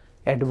site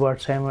at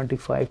about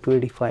 75 to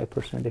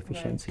 85%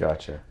 efficiency.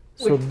 Gotcha.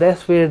 So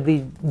that's where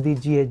the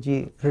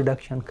GHG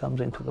reduction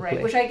comes into the Right.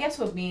 play. Which I guess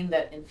would mean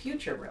that in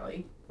future,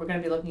 really, we're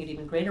going to be looking at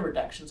even greater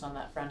reductions on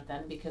that front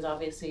then, because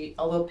obviously,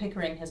 although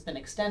Pickering has been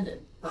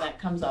extended, when that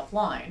comes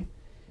offline,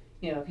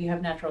 if you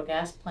have natural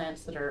gas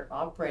plants that are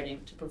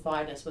operating to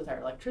provide us with our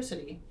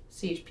electricity,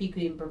 CHP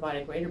could even provide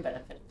a greater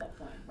benefit at that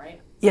point,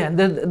 right? Yeah,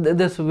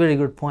 that's a very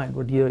good point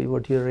what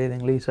you're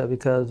raising, Lisa,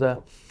 because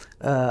the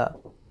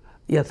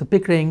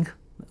Pickering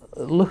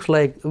looks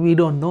like we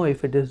don't know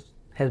if it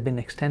has been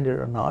extended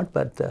or not,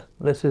 but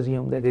let's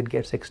assume that it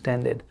gets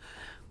extended.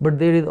 But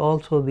there is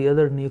also the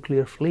other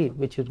nuclear fleet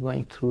which is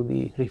going through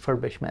the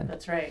refurbishment.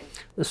 That's right.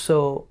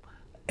 So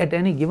at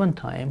any given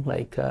time,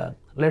 like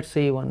let's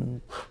say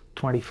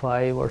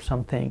 25 or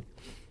something,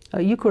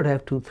 you could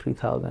have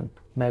 2,000-3,000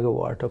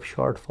 megawatt of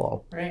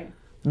shortfall. Right.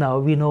 Now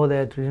we know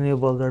that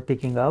renewables are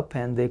picking up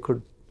and they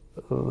could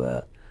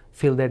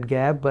fill that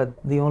gap, but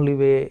the only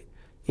way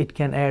it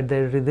can add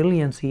the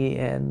resiliency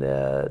and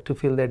to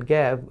fill that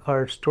gap,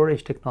 our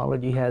storage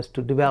technology has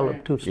to develop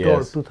Right. to store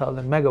Yes.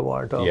 2,000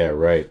 megawatt of, Yeah,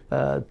 right.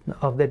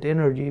 of that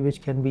energy, which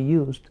can be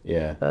used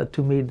Yeah. to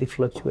meet the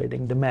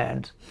fluctuating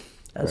demands.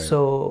 Right. So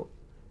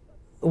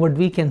what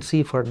we can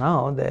see for now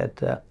that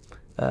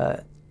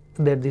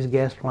these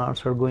gas plants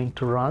are going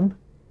to run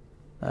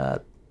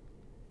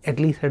at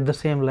least at the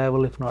same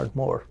level, if not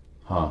more.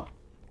 Huh.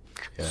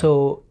 Yeah. So,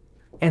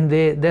 and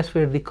that's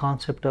where the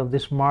concept of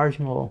this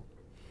marginal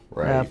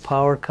Right.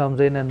 power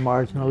comes in and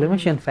marginal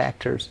emission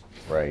factors.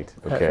 Right.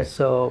 Okay.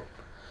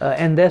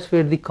 And that's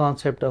where the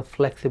concept of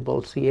flexible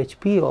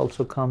CHP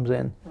also comes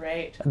in.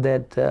 Right.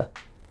 That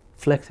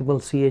flexible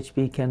CHP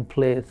can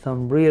play some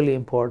really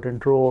important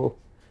role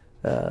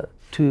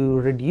to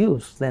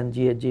reduce then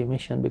GHG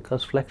emission,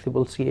 because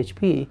flexible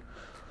CHP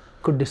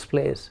could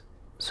displace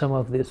some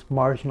of this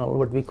marginal,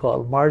 what we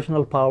call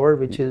marginal power,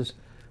 which is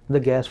the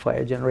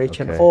gas-fired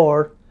generation, Okay.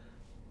 or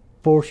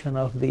portion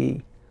of the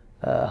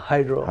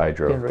hydro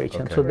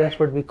generation. Okay. So that's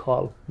what we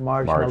call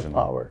marginal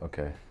power.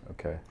 Okay.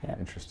 Okay. Yeah.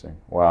 Interesting.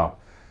 Wow.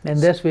 And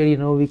that's where,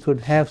 we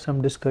could have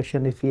some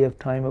discussion if we have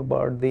time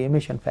about the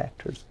emission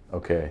factors.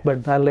 Okay.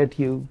 But I'll let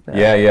you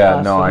Yeah.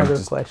 ask No,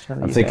 another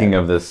question. I'm you thinking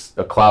have. of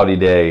a cloudy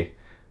day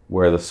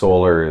where the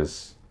solar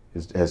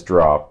has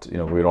dropped.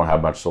 We don't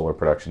have much solar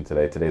production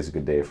today. Today's a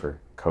good day for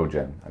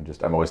cogen.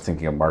 I'm always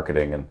thinking of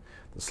marketing, and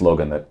the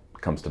slogan that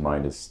comes to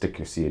mind is "Stick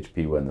your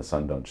CHP when the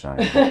sun don't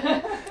shine."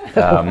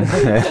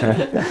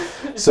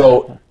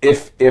 So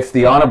if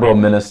the Honorable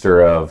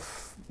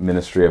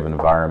Ministry of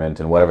Environment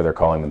and whatever they're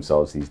calling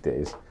themselves these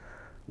days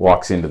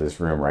walks into this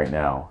room right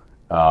now,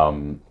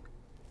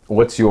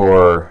 what's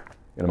your,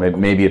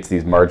 maybe it's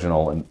these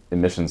marginal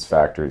emissions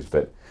factors,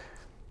 but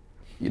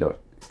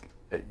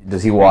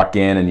does he walk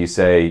in and you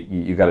say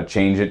you got to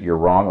change it, you're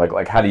wrong?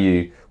 Like how do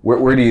you,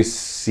 where do you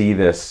see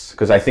this?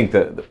 Because I think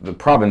that the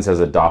province has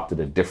adopted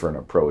a different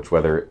approach,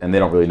 and they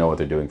don't really know what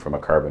they're doing from a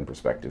carbon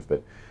perspective,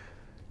 but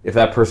if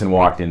that person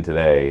walked in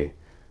today,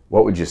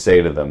 what would you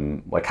say to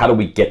them? Like, how do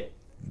we get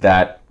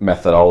that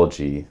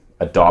methodology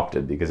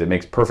adopted? Because it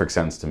makes perfect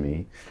sense to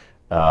me.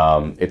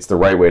 It's the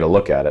right way to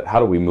look at it. How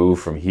do we move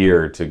from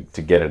here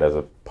to get it as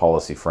a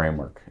policy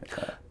framework?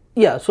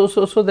 Yeah, so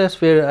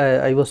that's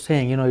where I was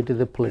saying, it is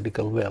a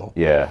political will.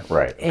 Yeah,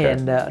 right. Okay.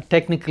 And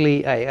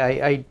technically,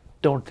 I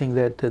don't think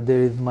that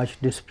there is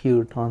much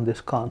dispute on this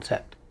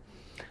concept.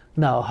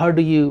 Now, how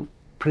do you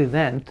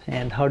prevent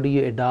and how do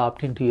you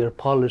adopt into your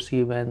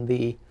policy when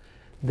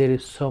there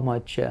is so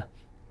much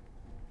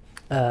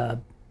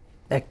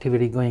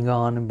activity going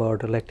on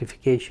about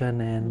electrification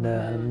and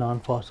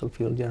non-fossil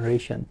fuel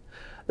generation?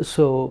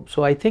 So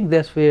I think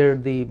that's where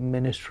the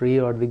ministry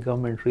or the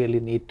government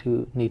really need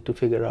to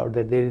figure out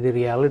that there is a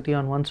reality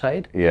on one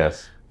side.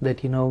 Yes.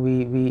 That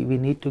we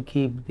need to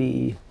keep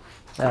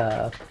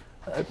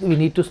we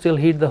need to still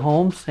heat the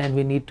homes, and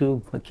we need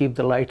to keep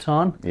the lights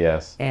on.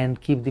 Yes. And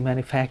keep the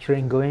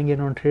manufacturing going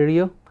in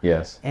Ontario.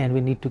 Yes. And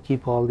we need to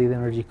keep all these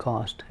energy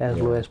costs as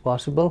low as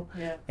possible.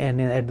 Yeah. And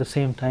at the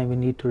same time, we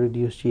need to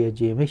reduce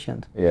GHG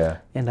emissions. Yeah.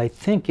 And I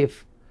think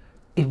if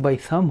by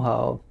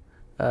somehow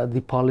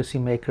the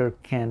policymaker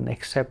can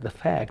accept the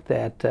fact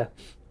that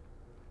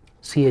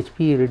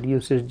CHP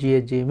reduces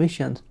GHG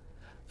emissions,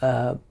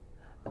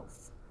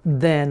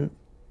 then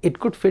it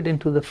could fit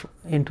into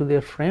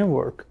their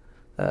framework,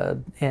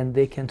 and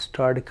they can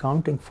start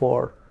accounting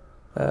for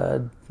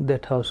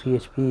that how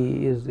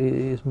CHP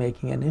is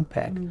making an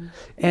impact.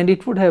 And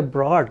it would have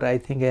brought, I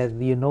think, as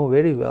you know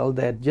very well,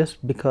 that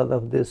just because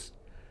of this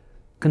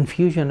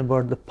confusion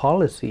about the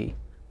policy,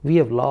 we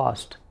have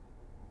lost,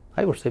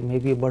 I would say,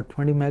 maybe about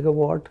 20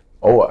 megawatt.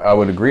 Oh, I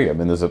would agree. I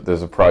mean, there's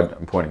a project.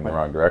 I'm pointing in the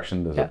wrong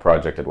direction. There's Yeah. a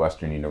project at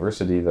Western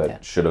University that Yeah.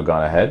 should have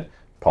gone ahead.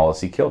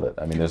 Policy killed it.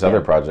 I mean, there's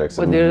other projects.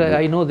 But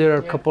I know there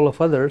are a couple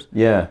of others.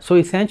 Yeah. So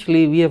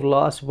essentially, we have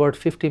lost about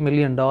 $50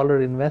 million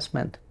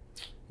investment,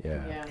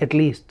 Yeah. Yeah. at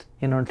least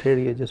in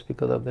Ontario, just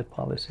because of that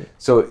policy.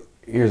 So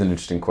here's an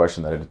interesting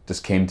question that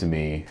just came to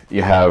me.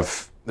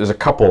 There's a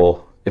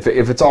couple. If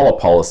it's all a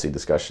policy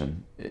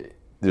discussion,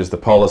 there's the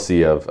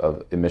policy of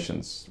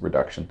emissions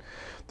reduction.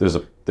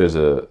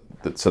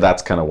 So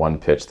that's kind of one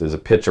pitch. There's a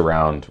pitch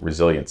around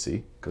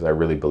resiliency, because I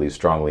really believe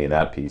strongly in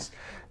that piece,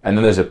 and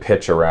then there's a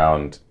pitch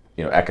around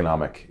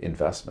economic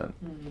investment.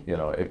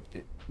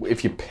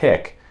 If you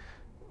pick,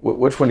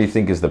 which one do you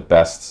think is the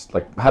best?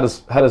 Like,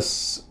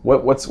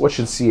 what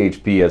should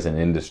CHP as an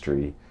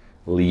industry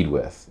lead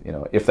with?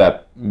 If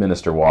that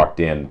minister walked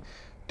in,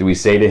 do we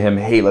say to him,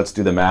 hey, let's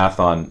do the math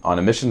on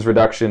emissions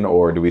reduction,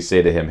 or do we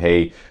say to him,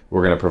 hey,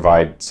 we're going to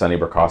provide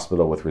Sunnybrook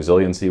Hospital with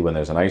resiliency when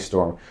there's an ice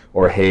storm,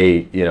 or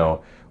hey,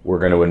 we're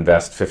going to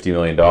invest $50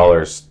 million,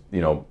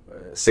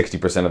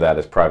 60% of that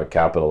is private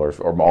capital, or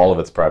all of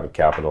it's private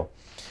capital.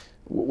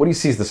 what do you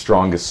see as the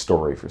strongest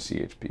story for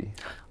CHP?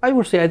 I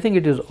would say I think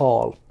it is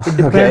all. It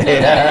depends.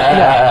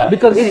 Yeah,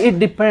 because it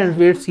depends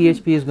where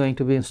CHP is going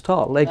to be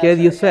installed. Like as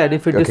you said,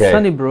 if it is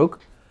Sunnybrook,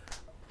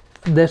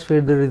 that's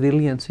where the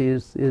resiliency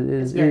is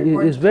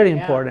very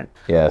important.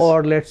 Yes.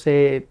 Or let's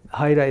say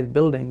high-rise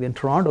buildings in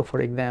Toronto,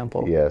 for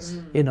example. Yes.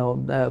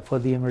 For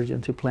the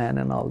emergency plan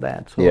and all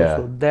that.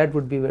 So that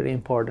would be very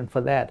important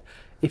for that.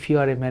 If you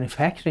are a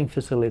manufacturing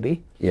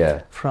facility,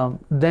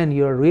 then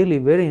you're really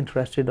very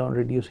interested on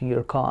reducing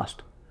your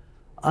cost.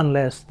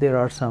 Unless there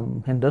are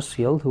some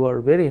industrials who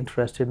are very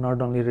interested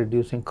not only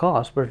reducing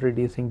cost but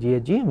reducing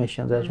GHG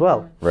emissions as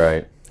well.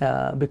 Right.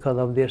 Because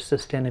of their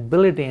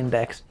sustainability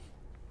index.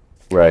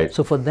 Right.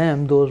 So for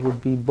them, those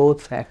would be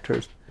both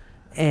factors.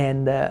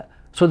 And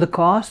so the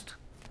cost,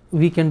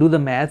 we can do the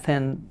math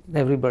and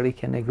everybody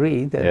can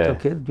agree that,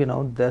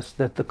 that's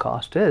that the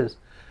cost is.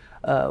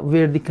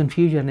 Where the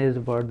confusion is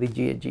about the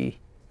GHG,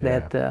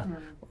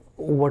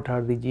 what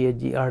are the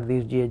GHG, are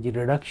these GHG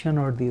reduction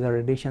or these are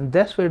addition?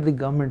 That's where the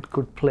government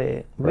could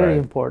play a very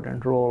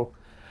important role.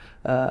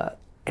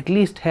 At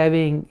least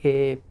having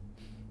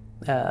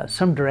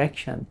some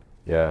direction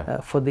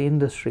for the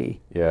industry,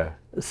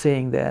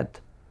 saying that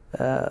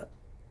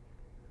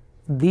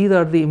these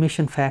are the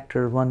emission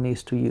factors one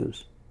needs to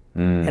use,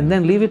 and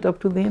then leave it up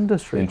to the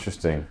industry.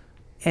 Interesting.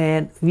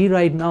 And we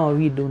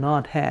do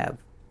not have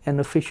an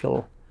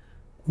official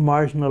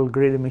marginal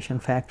grid emission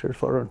factors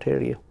for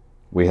Ontario.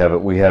 We have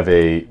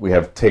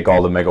take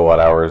all the megawatt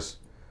hours,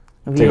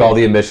 take all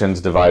the emissions,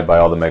 divide by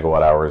all the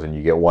megawatt hours, and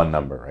you get one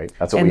number, right?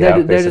 That's what we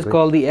have, basically. That is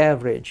called the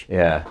average.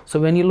 Yeah.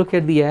 So when you look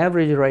at the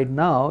average right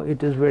now,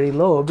 it is very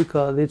low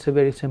because it's a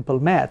very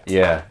simple math.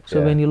 Yeah.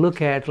 So when you look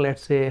at,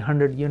 let's say,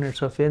 100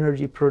 units of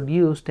energy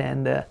produced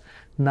and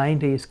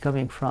 90 is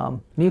coming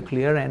from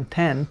nuclear and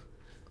 10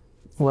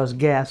 was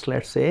gas,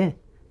 let's say,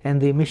 and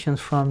the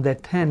emissions from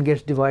that 10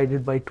 gets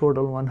divided by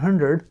total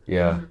 100,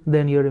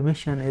 then your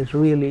emission is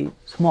really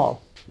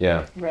small.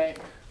 Yeah. Right.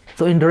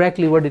 So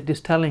indirectly what it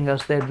is telling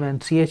us that when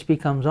CHP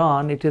comes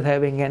on, it is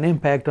having an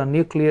impact on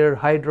nuclear,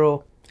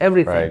 hydro,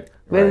 everything,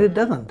 whereas it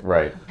doesn't.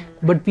 Right.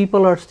 But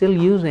people are still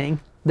using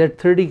that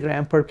 30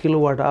 gram per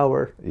kilowatt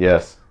hour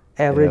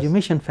average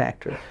emission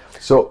factor.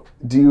 So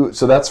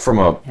that's from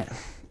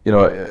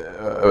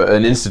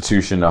an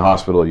institution, a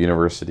hospital,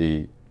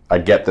 university. I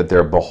get that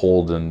they're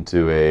beholden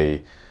to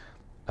a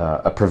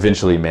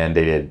provincially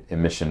mandated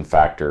emission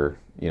factor,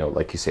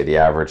 like you say, the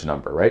average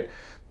number, right?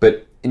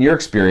 But in your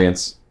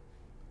experience,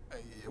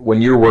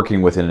 when you're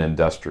working with an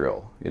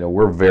industrial,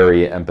 we're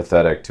very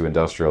empathetic to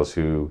industrials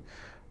who,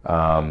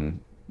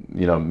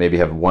 maybe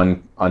have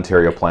one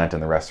Ontario plant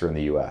and the rest are in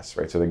the U.S.,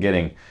 right? So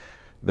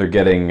they're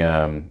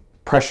getting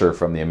pressure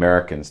from the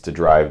Americans to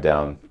drive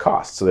down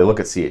costs. So they look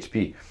at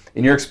CHP.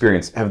 In your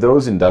experience, have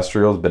those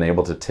industrials been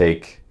able to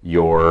take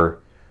your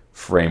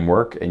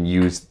framework and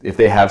use, if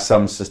they have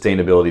some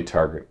sustainability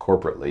target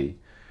corporately,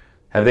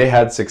 have they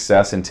had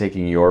success in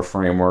taking your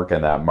framework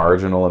and that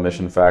marginal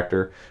emission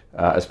factor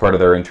as part of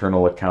their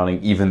internal accounting,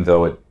 even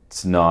though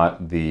it's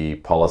not the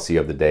policy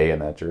of the day in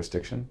that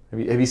jurisdiction?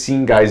 Have you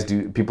seen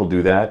people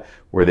do that,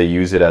 where they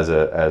use it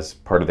as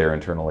part of their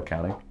internal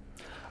accounting?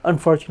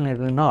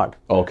 Unfortunately not.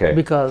 Okay.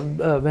 Because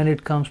when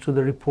it comes to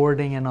the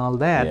reporting and all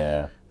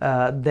that,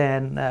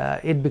 then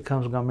it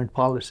becomes government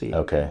policy.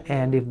 Okay.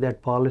 And if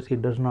that policy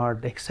does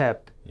not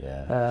accept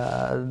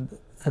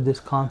this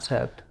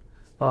concept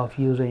of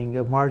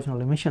using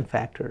marginal emission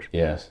factors,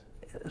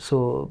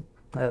 so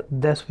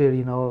that's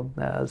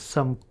where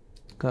some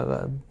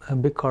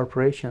big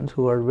corporations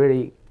who are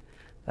very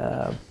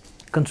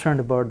concerned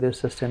about their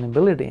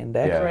sustainability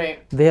index,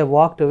 they have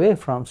walked away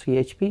from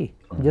CHP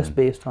just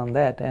based on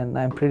that, and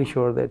I'm pretty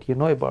sure that you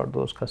know about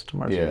those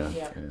customers.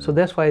 So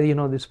that's why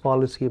this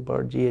policy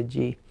about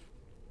GHG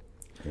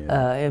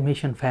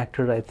emission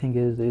factor, I think,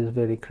 is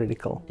very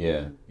critical.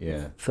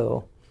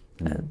 So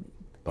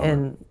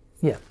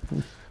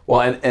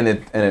well,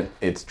 and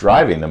it's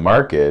driving the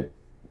market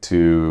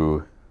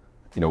to,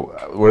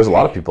 there's a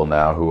lot of people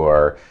now who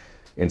are,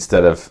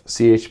 instead of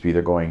CHP,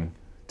 they're going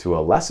to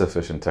a less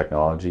efficient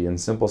technology in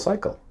simple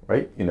cycle,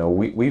 right?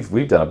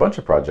 We've done a bunch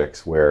of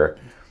projects where,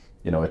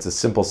 it's a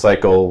simple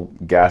cycle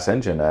gas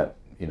engine at,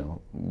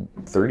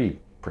 30%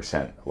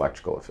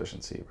 electrical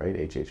efficiency, right?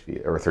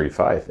 HHV, or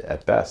 35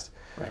 at best.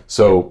 Right.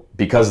 So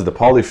because of the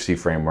policy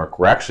framework,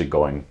 we're actually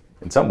going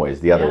in some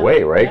ways the other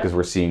way, right? Because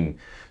we're seeing,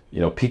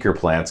 peaker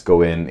plants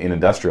go in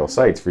industrial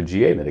sites for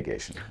GA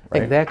mitigation.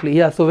 Right? Exactly.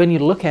 Yeah. So when you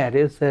look at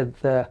it,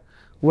 that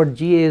what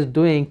GA is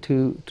doing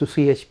to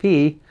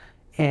CHP,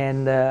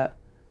 and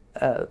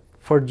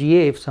for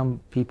GA, if some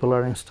people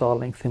are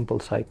installing simple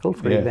cycle,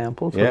 for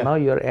example, so now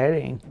you're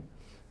adding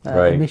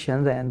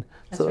emissions, and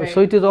so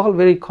it is all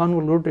very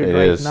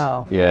convoluted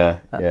now.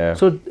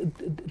 So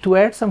to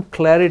add some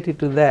clarity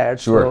to that,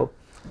 so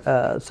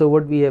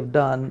what we have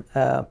done,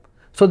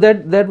 so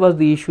that was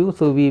the issue.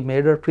 So we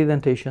made our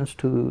presentations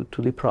to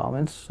the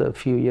province a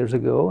few years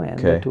ago and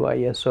to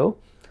ISO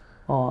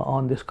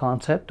on this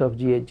concept of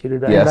GHG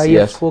reduction. And I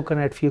have spoken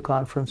at a few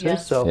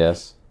conferences.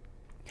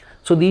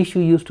 So the issue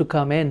used to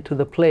come into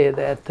the play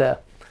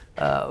that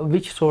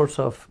which source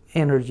of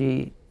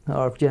energy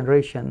or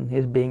generation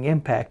is being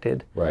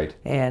impacted. Right.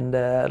 And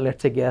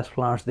let's say gas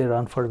plants, they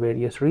run for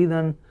various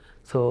reasons,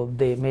 so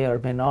they may or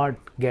may not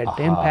get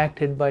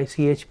impacted by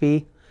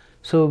CHP.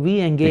 So we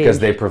engage. Because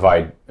they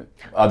provide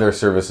other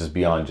services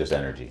beyond just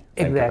energy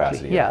and Exactly.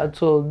 capacity. Yeah.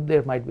 So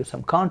there might be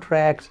some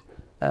contracts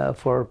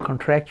for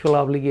contractual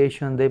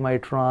obligation. They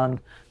might run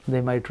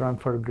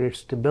for grid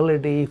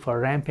stability, for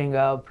ramping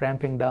up,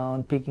 ramping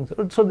down, peaking.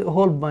 So a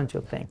whole bunch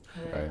of things.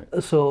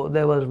 Right. So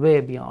that was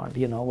way beyond,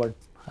 what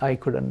I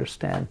could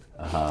understand.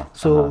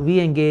 So we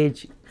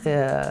engage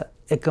a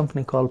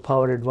company called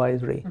Power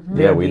Advisory.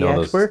 They're we the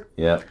know expert.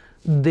 those. Yeah.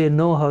 They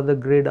know how the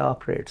grid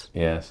operates.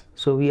 Yes.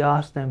 So we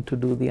asked them to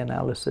do the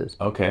analysis.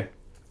 Okay.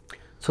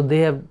 So they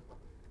have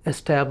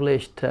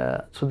established,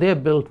 so they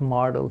have built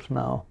models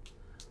now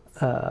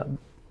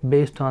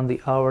based on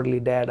the hourly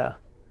data.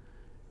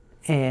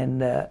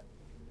 And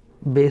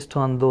based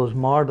on those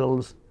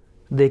models,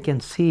 they can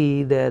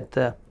see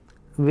that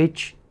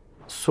which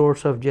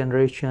source of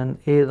generation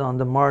is on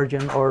the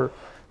margin or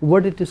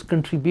what it is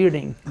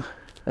contributing.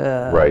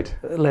 Right.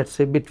 Let's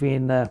say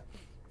between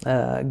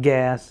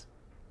gas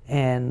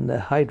and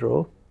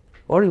hydro,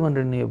 or even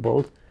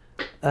renewables,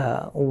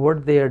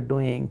 what they are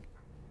doing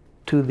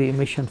to the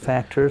emission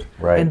factors.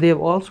 Right. And they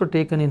have also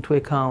taken into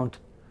account,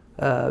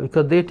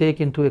 because they take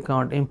into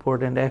account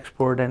import and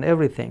export and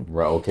everything.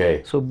 Right.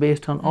 Okay. So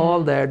based on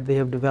all that, they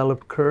have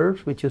developed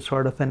curves, which is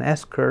sort of an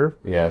S curve.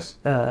 Yes.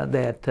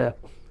 That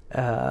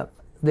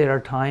there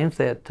are times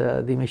that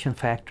the emission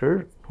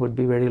factor would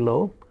be very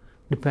low,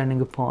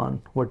 depending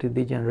upon what is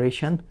the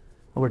generation,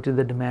 what is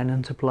the demand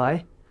and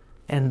supply,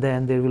 and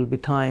then there will be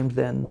times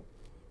then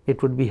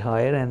it would be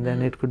higher, and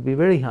then it could be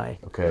very high.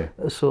 Okay.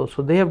 So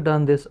they have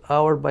done this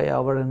hour by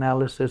hour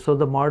analysis. So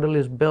the model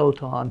is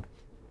built on,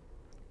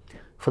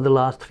 for the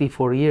last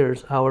 3-4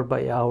 years, hour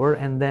by hour,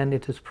 and then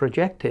it is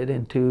projected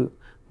into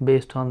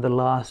based on the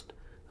last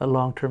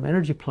long-term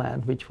energy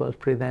plan which was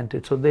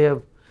presented. So they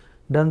have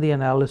done the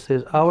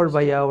analysis hour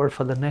by hour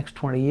for the next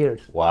 20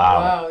 years.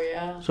 Wow. Wow,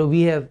 yeah. So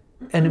we have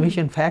an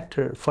emission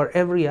factor for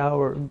every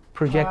hour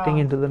projecting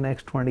into the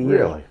next 20 years.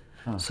 Really?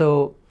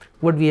 So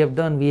what we have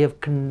done, we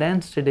have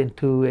condensed it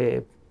into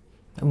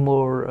a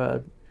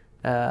more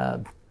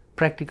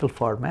practical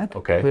format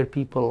where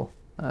people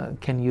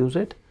can use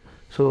it.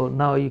 So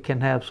now you can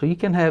have, so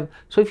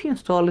if you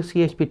install a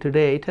CHP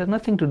today, it has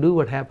nothing to do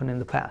what happened in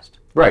the past.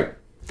 Right.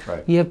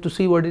 Right. You have to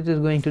see what it is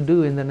going to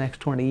do in the next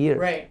 20 years.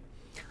 Right.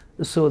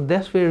 So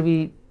that's where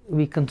we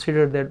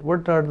consider that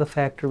what are the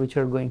factors which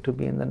are going to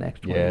be in the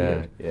next 20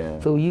 years. Yeah.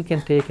 So you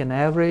can take an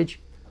average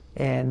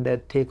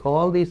and take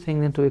all these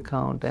things into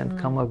account and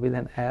come up with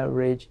an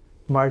average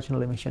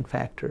marginal emission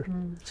factor.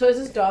 So is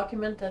this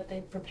document that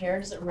they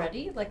prepared, is it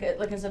ready?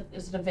 Is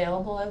it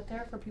available out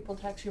there for people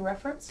to actually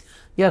reference?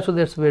 Yeah, so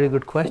that's a very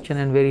good question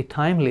and very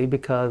timely,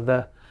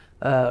 because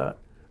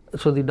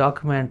so the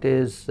document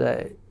is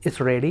it's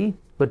ready,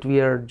 but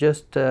we are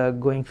just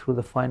going through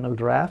the final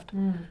draft,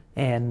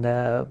 and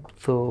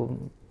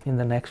so in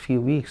the next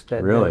few weeks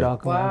that the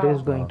document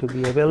is going to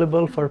be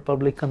available for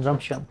public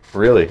consumption.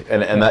 Really?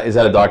 And is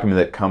that a document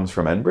that comes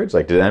from Enbridge?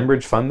 Like, did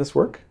Enbridge fund this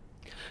work?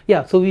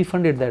 Yeah, so we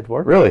funded that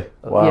work. Really?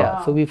 Wow.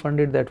 Yeah, so we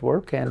funded that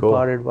work, and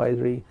Power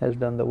Advisory has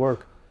done the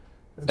work.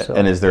 So,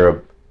 and is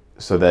there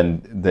so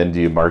then do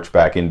you march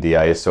back into the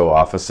ISO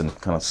office and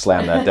kind of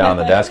slam that down on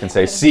the desk and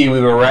say, see, we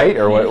were right?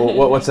 Or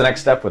what's the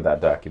next step with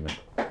that document?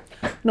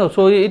 No,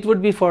 so it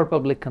would be for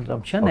public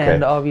consumption,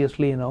 and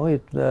obviously,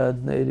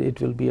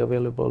 it will be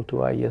available to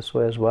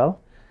ISO as well,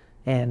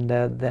 and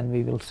then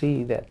we will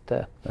see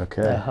that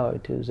how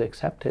it is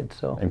accepted.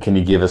 So. And can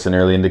you give us an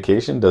early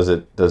indication? Does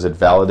it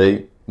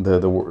validate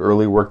the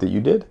early work that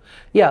you did?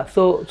 Yeah.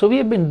 So we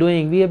have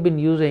been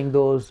using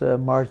those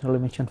marginal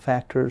emission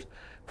factors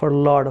for a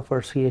lot of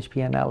our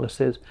CHP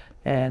analysis,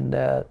 and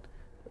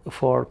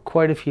for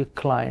quite a few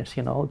clients,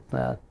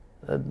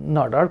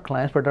 not our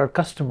clients, but our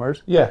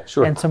customers. Yeah,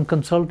 sure. And some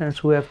consultants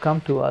who have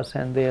come to us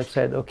and they have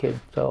said, okay,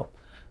 so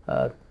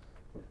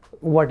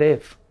what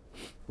if?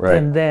 Right.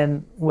 And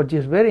then what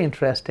is very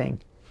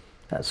interesting,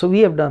 so we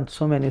have done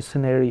so many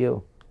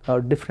scenario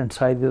or different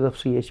sizes of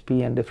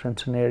CHP and different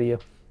scenario.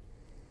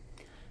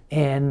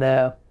 And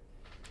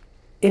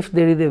if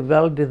there is a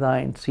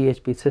well-designed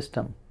CHP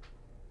system,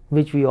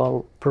 which we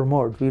all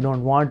promote, we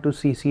don't want to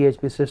see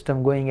CHP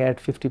system going at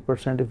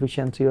 50%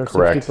 efficiency or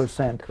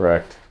 60%.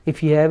 Correct.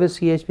 If you have a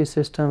CHP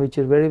system which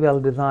is very well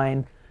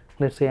designed,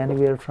 let's say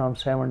anywhere from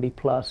 70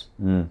 plus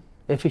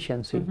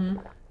efficiency,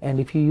 and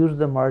if you use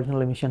the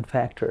marginal emission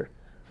factor,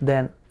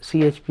 then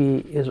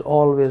CHP is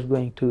always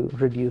going to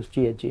reduce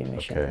GHG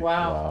emission. Okay.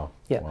 Wow.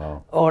 Yeah.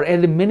 Wow. Or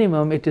at the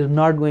minimum, it is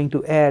not going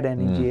to add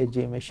any GHG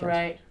emissions.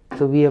 Right.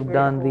 So we have Very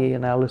done cool. the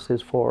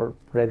analysis for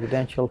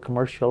residential,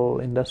 commercial,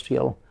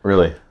 industrial.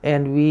 Really?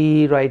 And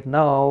we right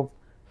now,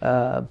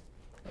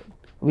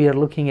 we are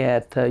looking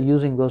at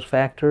using those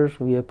factors.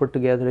 We have put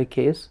together a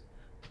case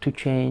to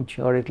change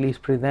or at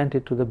least present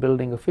it to the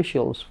building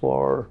officials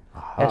for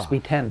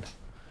SB 10.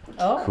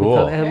 Oh,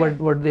 Cool. Because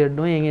what they're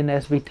doing in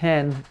SB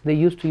 10, they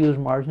used to use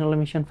marginal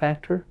emission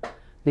factor,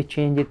 they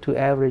change it to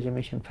average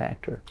emission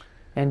factor.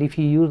 And if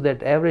you use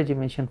that average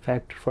emission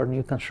factor for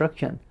new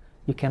construction,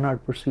 you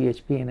cannot put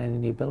CHP in any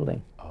new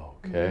building.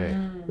 Okay.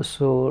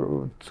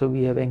 So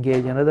we have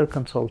engaged another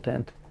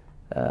consultant,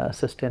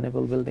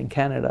 Sustainable Building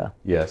Canada,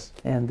 Yes.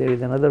 and there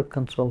is another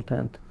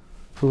consultant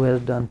who has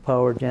done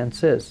Power Gen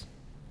Sys,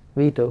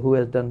 Vito, who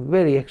has done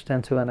very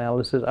extensive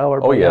analysis, hour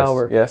by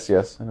hour. Yes.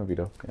 I know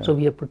Vito. Yeah. So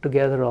we have put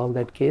together all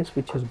that case,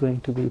 which is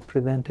going to be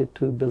presented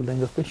to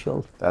building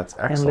officials. That's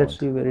excellent. And let's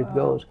see where it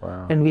goes.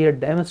 Wow. And we are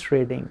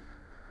demonstrating,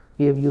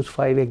 we have used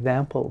 5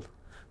 examples,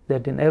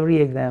 that in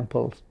every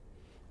example,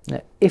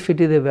 if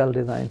it is a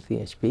well-designed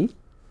CHP,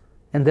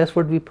 and that's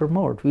what we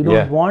promote. We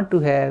don't want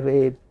to have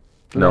a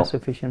less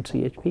efficient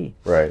CHP.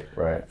 Right.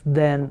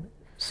 Then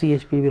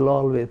CHP will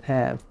always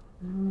have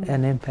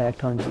an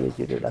impact on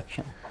GHG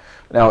reduction.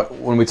 Now,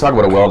 when we talk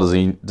about a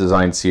well-designed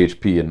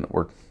CHP, and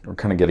we're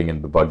kind of getting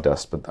into the bug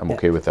dust, but I'm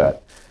okay with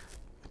that.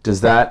 Does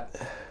that,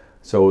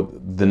 so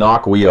the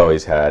knock we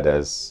always had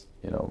as,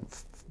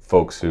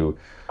 folks who,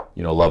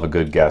 love a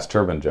good gas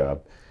turbine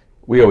job,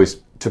 we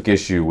always took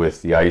issue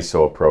with the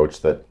ISO approach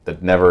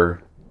that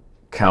never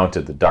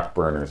counted the duct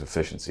burner's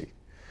efficiency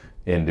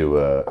into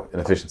an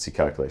efficiency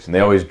calculation. They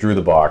always drew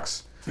the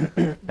box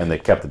and they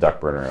kept the duct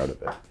burner out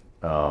of it.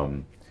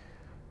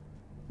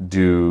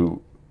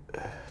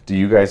 Do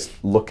you guys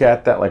look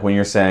at that, like when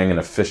you're saying an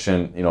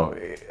efficient,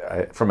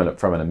 from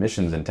an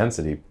emissions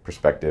intensity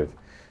perspective,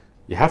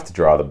 you have to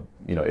draw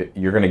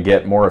you're going to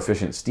get more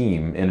efficient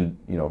steam in,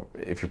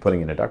 if you're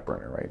putting in a duct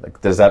burner, right? Like,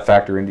 does that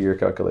factor into your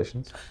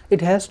calculations?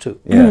 It has to,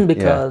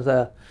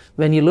 because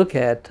when you look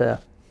at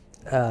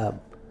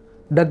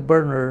duct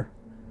burner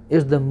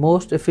is the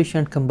most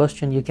efficient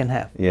combustion you can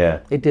have.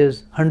 Yeah. It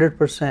is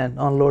 100%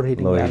 on low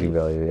heating value. Low heating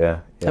value, yeah.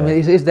 I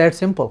mean, it's that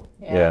simple.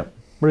 Yeah.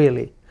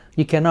 Really.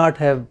 You cannot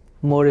have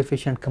more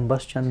efficient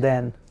combustion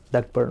than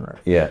duct burner.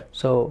 Yeah.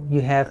 So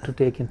you have to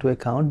take into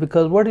account,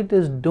 because what it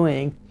is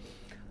doing,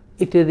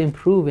 it is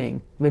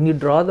improving. When you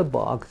draw the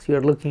box,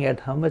 you're looking at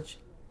how much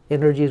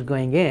energy is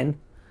going in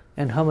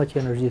and how much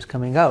energy is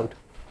coming out.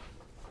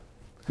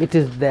 It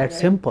is that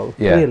simple,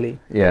 really.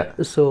 Yeah.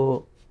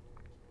 So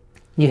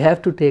you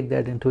have to take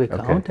that into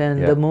account,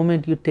 and the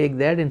moment you take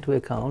that into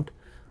account,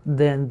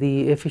 then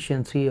the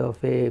efficiency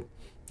of a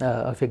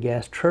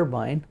gas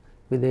turbine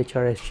with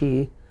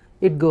HRSG,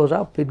 it goes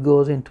up. It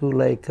goes into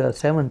like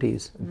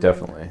 70s.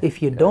 Definitely.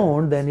 If you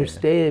don't, then it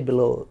stays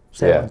below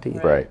 70.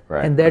 Right.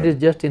 And that is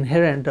just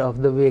inherent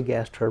of the way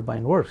gas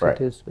turbine works. Right.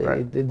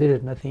 There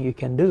is nothing you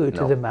can do. It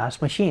is a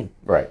mass machine.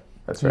 Right.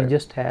 That's right. You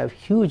just have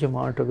huge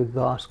amount of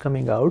exhaust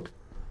coming out,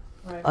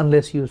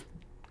 unless you.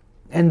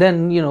 And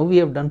then we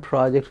have done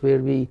projects where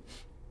we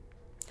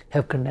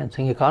have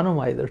condensing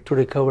economizer to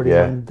recover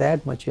even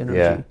that much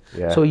energy.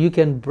 So you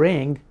can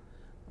bring.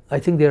 I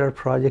think there are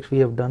projects we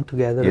have done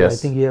together. Yes. I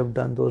think you have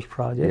done those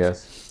projects.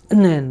 Yes.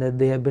 And then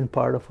they have been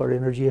part of our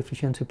energy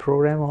efficiency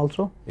program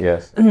also.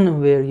 Yes.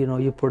 Where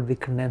you put the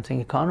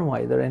condensing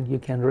economizer and you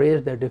can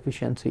raise that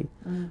efficiency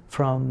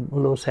from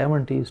low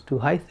 70s to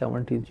high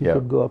 70s. You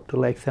could go up to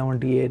like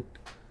 78.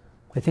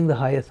 I think the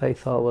highest I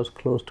saw was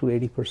close to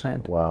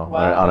 80%. Wow.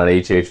 On an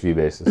HHV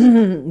basis.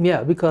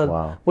 Yeah, because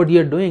what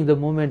you're doing the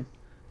moment,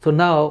 so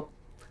now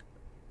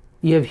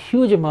you have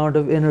huge amount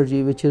of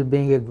energy which is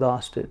being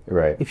exhausted.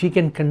 Right. If you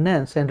can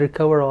condense and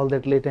recover all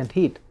that latent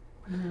heat,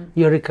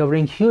 you're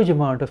recovering huge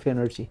amount of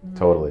energy.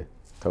 Totally.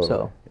 So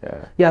cool.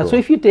 So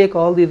if you take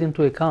all these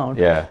into account,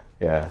 it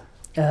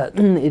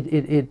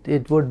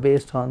would,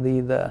 based on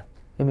the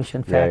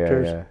emission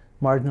factors,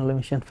 marginal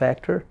emission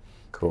factor.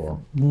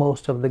 Cool.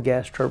 Most of the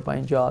gas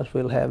turbine jobs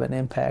will have an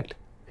impact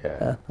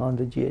on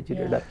the GHG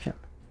reduction.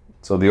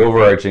 So the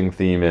overarching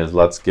theme is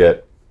let's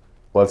get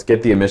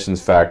the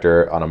emissions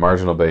factor on a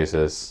marginal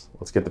basis.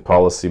 Let's get the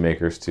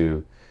policymakers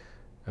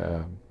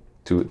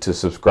to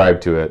subscribe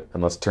to it,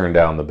 and let's turn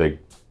down the big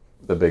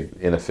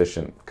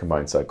inefficient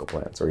combined cycle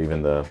plants, or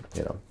even the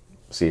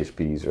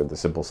CHPs or the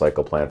simple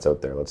cycle plants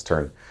out there. Let's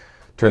turn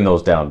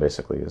those down.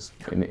 Basically, is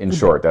in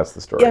short, that's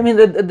the story. Yeah, I mean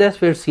that's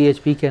where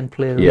CHP can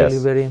play a really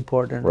very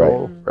important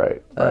role.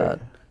 Right. And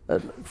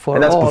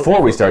that's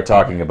before we start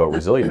talking about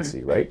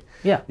resiliency, right?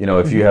 Yeah.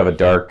 If you have a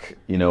dark,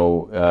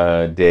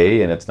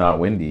 day and it's not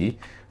windy,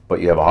 but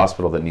you have a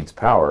hospital that needs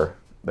power,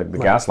 the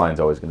gas line's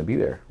always going to be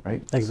there,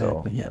 right?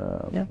 Exactly.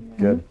 So, yeah.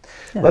 Good.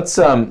 Yeah.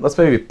 Let's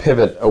maybe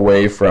pivot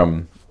away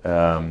from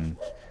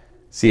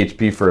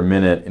CHP for a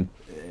minute and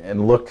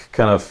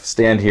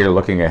stand here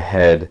looking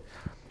ahead.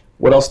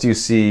 What else do you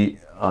see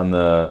on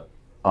the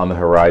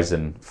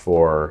horizon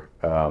for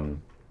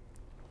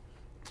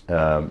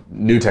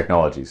new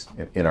technologies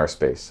in our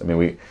space? I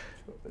mean,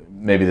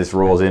 maybe this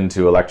rolls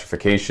into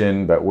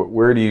electrification, but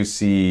where do you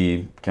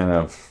see kind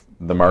of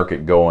the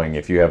market going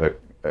if you have an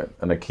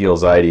Akhil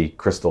Zaidi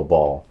crystal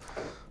ball?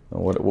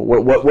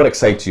 What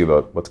excites you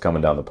about what's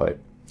coming down the pipe?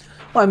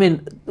 Well, I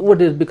mean,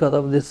 what is because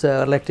of this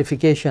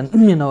electrification?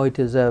 It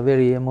is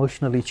very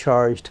emotionally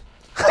charged.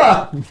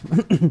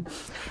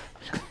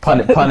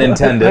 Pun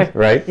intended,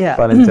 right? Yeah.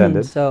 Pun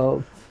intended.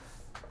 So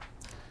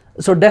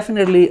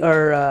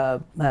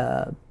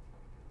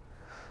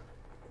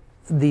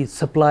the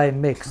supply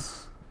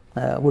mix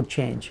would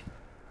change.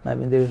 I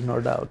mean, there is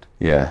no doubt.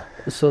 Yeah.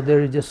 So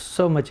there is just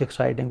so much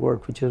exciting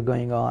work which is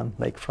going on,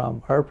 like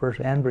from our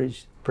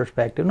Enbridge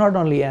perspective, not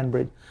only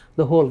Enbridge,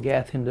 the whole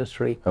gas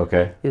industry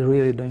Okay. is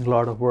really doing a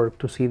lot of work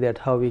to see that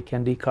how we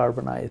can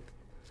decarbonize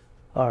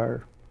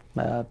our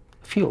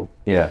fuel.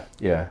 Yeah.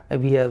 Yeah.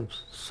 And we have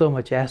so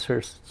much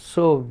assets,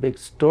 so big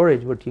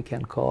storage, what you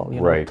can call,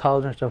 Right.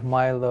 thousands of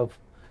miles of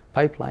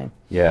pipeline.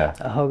 Yeah.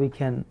 How we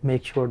can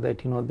make sure that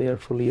they are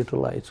fully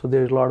utilized. So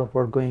there's a lot of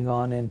work going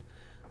on in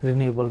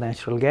renewable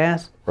natural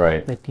gas.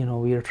 Right. That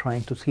we are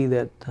trying to see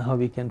that how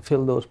we can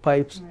fill those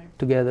pipes Right.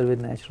 together with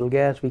natural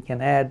gas. We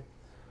can add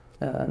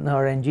an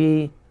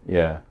RNG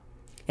Yeah.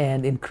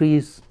 and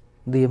increase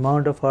the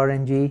amount of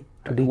RNG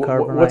to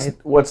decarbonize.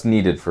 What's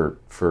needed for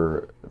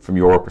from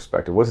your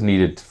perspective? What's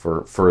needed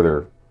for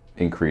further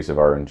increase of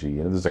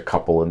RNG? There's a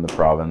couple in the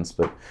province,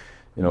 but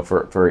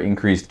for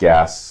increased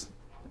gas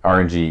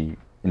RNG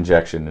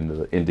injection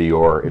into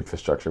your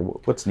infrastructure,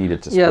 what's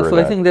needed to spur Yeah, so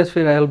that? I think that's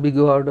where I'll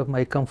go out of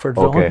my comfort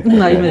zone. Okay,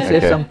 I may say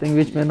okay. something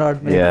which may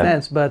not make Yeah.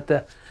 sense, but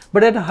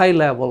at a high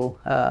level.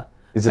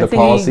 Is it I a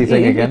think policy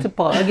thing again?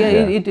 It's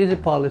Yeah. it is a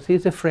policy.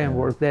 It's a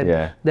framework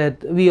Yeah.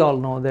 that we all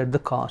know that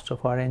the cost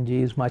of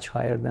RNG is much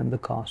higher than the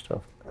cost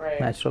of Right.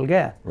 natural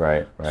gas.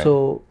 Right. Right.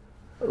 So,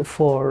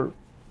 for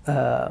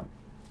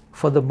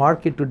the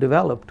market to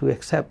develop to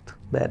accept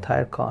that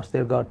higher cost,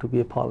 there got to be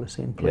a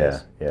policy in yeah.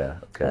 place. Yeah.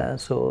 Okay.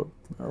 So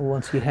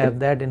once you have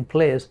that in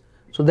place,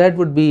 so that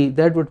will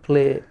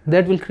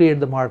create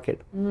the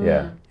market,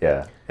 Yeah.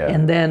 Yeah. Yeah.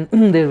 and then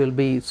there will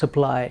be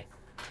supply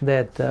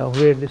that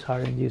where this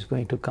RNG is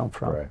going to come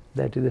from. Right.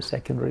 That is a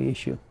secondary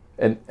issue.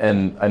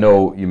 And I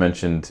know you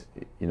mentioned,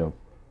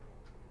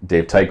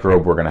 Dave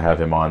Tykerobe, we're going to have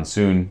him on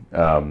soon,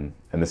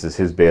 and this is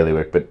his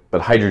bailiwick,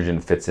 but hydrogen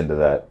fits into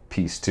that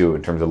piece too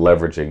in terms of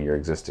leveraging your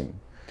existing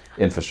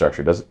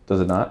infrastructure. Does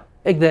it not?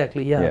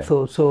 Exactly. Yeah. Yeah.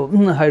 So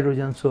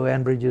hydrogen. So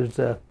Enbridge is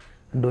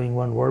doing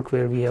one work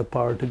where we have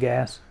power to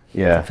gas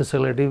Yeah.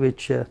 facility,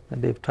 which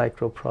Dave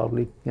Tykerobe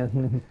probably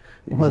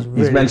was He's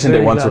very, mentioned it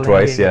very once or well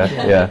twice. engaged.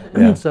 Yeah.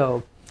 Yeah.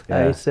 So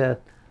Yeah.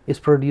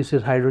 it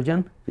produces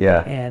hydrogen,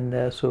 Yeah.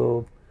 and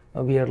so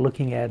we are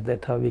looking at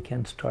that how we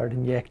can start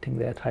injecting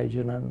that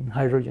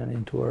hydrogen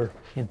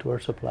into our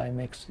supply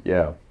mix.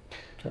 Yeah.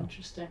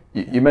 Interesting.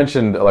 You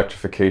mentioned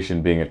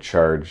electrification being a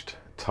charged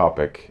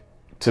topic.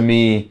 To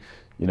me,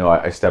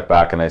 I step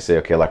back and I say,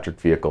 okay, electric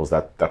vehicles,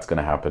 that's going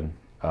to happen.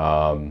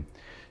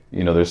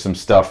 There's some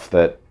stuff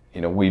that,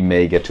 we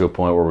may get to a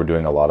point where we're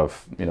doing a lot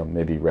of,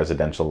 maybe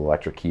residential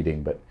electric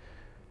heating, but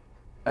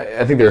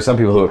I think there are some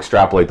people who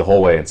extrapolate the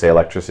whole way and say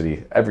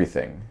electricity,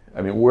 everything.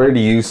 I mean, where do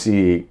you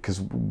see, because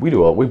we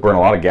burn a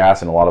lot of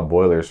gas and a lot of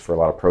boilers for a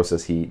lot of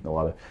process heat and a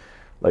lot of,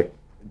 like,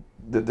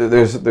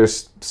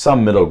 there's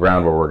some middle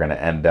ground where we're going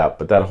to end up,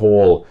 but that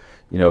whole,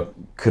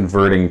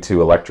 converting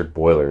to electric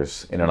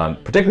boilers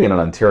particularly in an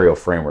Ontario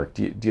framework,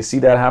 do you see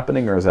that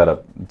happening, or is that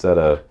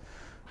a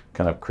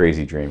kind of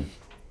crazy dream?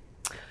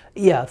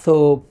 Yeah.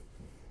 So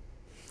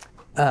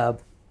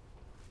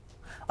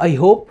I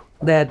hope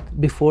that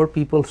before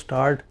people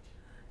start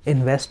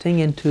investing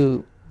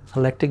into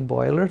electric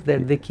boilers,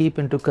 that they keep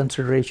into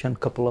consideration a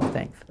couple of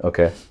things.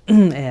 Okay.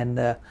 and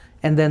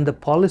then the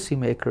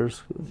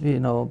policymakers,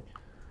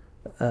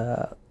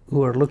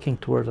 who are looking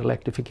towards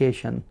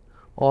electrification,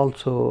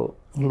 also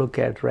look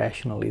at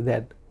rationally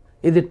that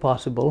is it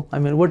possible? I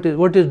mean, what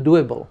is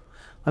doable?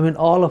 I mean,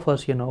 all of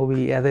us,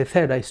 as I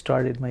said, I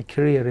started my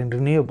career in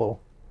renewable,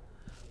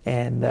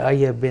 and I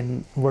have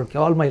been working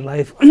all my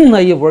life.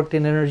 I have worked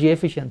in energy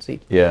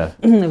efficiency, Yeah.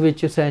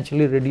 which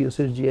essentially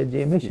reduces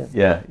GHG emissions.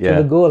 Yeah. So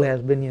the goal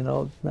has been,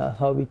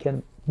 how we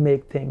can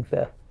make things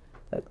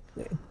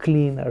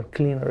cleaner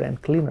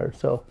and cleaner.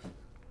 So,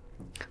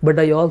 but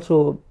I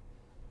also,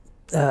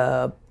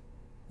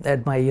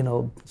 at my,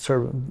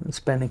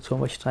 spending so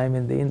much time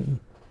in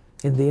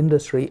the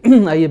industry,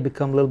 I have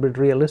become a little bit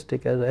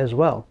realistic as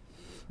well.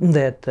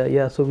 That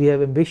so we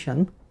have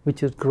ambition,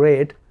 which is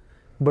great,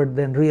 but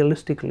then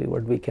realistically,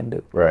 what we can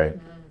do. Right.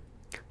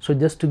 So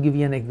just to give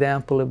you an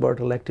example about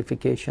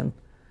electrification,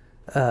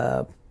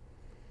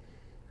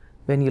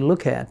 when you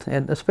look at,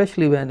 and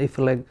especially makes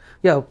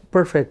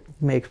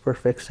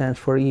perfect sense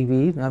for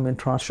EV, I mean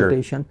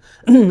transportation,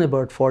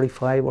 about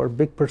 45 or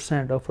big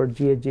percent of our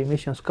GHG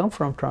emissions come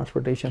from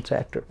transportation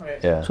sector.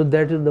 Right. Yeah. So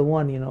that is the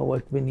one,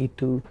 what we need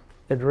to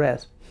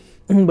address.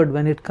 But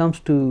when it comes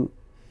to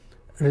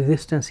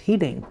resistance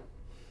heating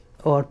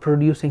or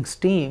producing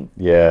steam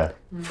Yeah.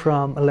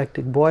 from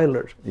electric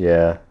boilers,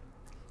 Yeah.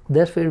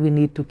 that's where we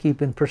need to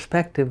keep in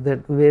perspective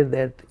that where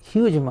that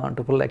huge amount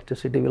of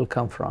electricity will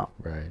come from.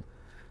 Right.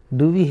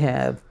 Do we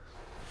have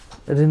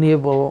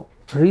renewable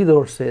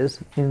resources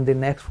in the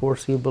next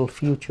foreseeable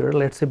future?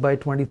 Let's say by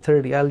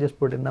 2030, I'll just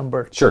put a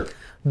number. Sure.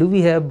 Do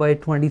we have by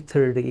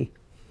 2030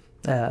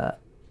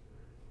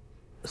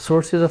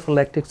 sources of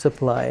electric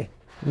supply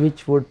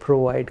which would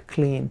provide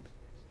clean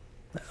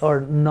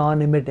or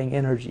non-emitting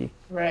energy?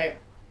 Right.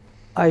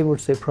 I would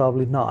say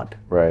probably not,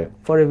 Right.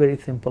 for a very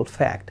simple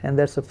fact, and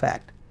that's a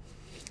fact,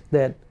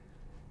 that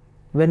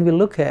when we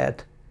look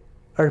at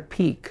our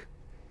peak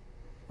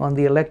on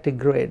the electric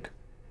grid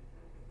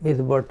is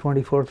about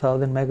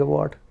 24,000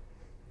 megawatt,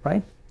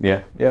 right?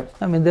 Yeah, yeah.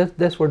 I mean,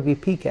 that's what we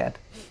peak at.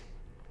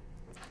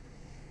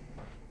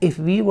 If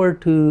we were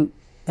to,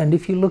 and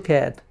if you look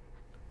at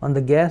on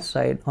the gas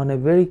side, on a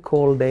very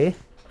cold day,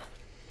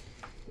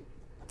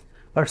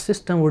 our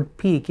system would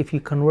peak, if you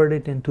convert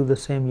it into the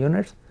same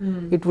units,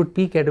 it would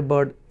peak at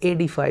about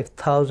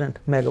 85,000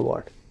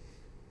 megawatt.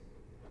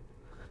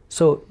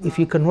 So if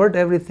you convert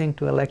everything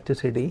to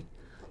electricity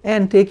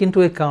and take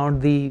into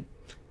account the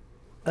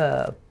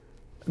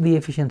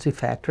efficiency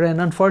factor,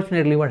 and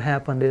unfortunately what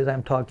happened is,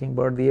 I'm talking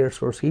about the air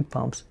source heat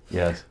pumps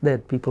Yes.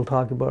 that people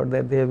talk about,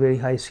 that they have very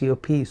high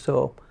COP,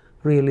 so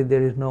really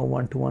there is no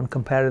one-to-one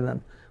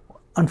comparison.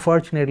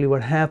 Unfortunately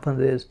what happens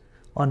is,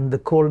 on the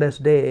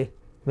coldest day,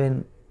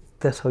 when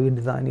that's how you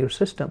design your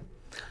system,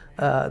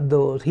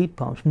 those heat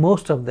pumps,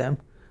 most of them,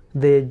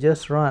 they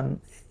just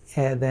run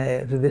as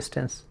a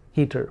resistance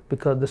heater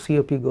because the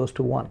COP goes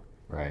to 1.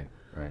 Right,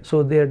 right.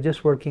 So they are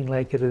just working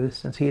like a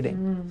resistance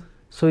heating.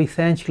 So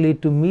essentially,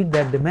 to meet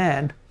that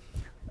demand,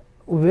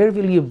 where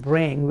will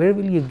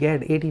you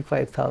get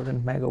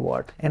 85,000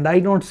 megawatt? And I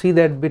don't see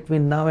that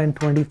between now and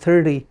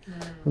 2030,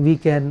 we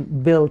can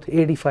build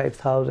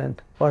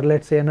 85,000 or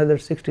let's say another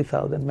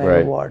 60,000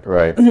 megawatt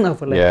right.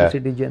 of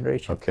electricity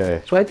generation.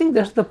 Okay. So I think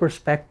that's the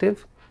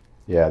perspective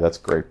Yeah, that's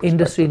great perspective.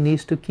 industry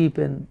needs to keep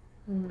in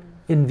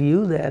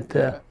view, that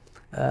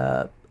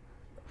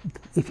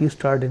if you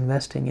start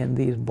investing in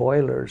these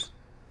boilers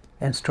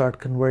and start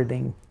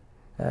converting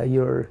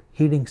your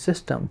heating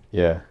system,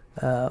 Yeah.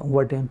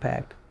 what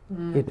impact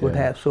it would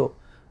have. So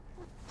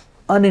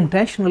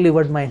unintentionally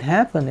what might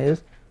happen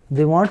is,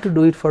 they want to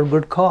do it for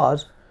good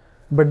cause,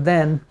 but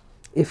then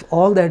if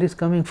all that is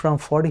coming from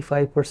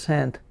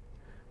 45%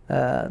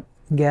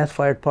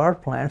 gas-fired power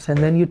plants, and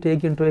then you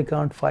take into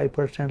account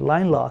 5%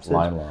 line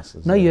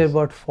losses, now you have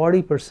about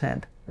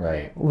 40%.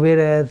 Right.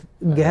 Whereas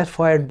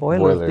gas-fired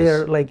boilers, Boilers.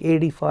 they're like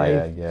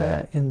 85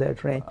 Yeah. in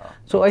that range.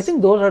 So I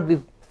think those are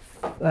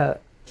the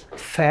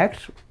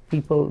facts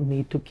people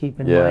need to keep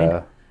in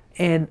mind.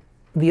 And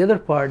the other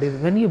part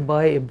is, when you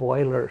buy a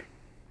boiler,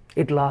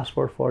 it lasts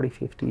for 40,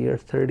 50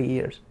 years, 30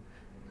 years.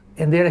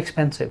 And they're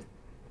expensive.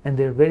 And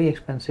they're very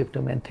expensive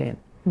to maintain.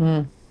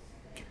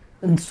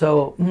 And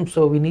so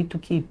we need to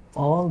keep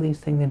all these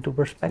things into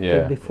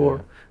perspective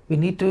before we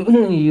need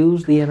to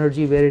use the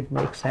energy where it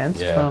makes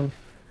sense from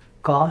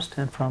cost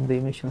and from the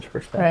emissions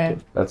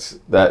perspective.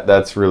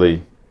 That's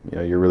really,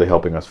 you're really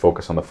helping us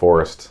focus on the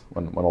forest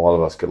when a lot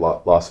of us get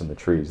lost in the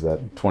trees. That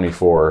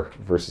 24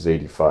 versus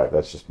 85,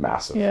 that's just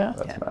massive. Yeah.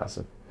 That's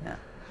massive. Yeah.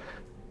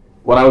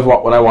 When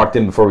I walked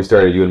in before we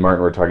started, you and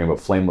Martin were talking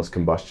about flameless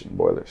combustion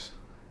boilers.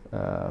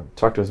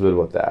 Talk to us a bit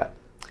about that.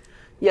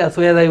 Yeah,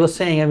 so as I was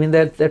saying, I mean,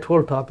 that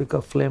whole topic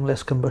of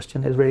flameless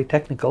combustion is very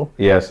technical.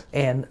 Yes.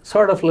 And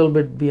sort of a little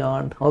bit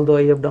beyond, although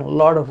I have done a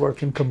lot of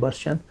work in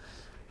combustion.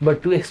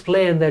 But to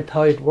explain that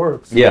how it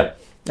works,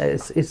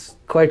 it's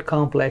quite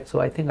complex, so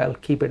I think I'll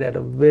keep it at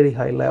a very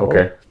high level.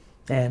 Okay.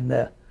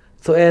 And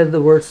so as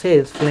the word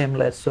says,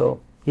 flameless, so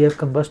you have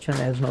combustion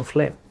has no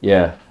flame.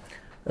 Yeah.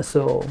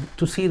 So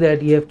to see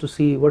that, you have to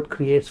see what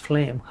creates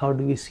flame. How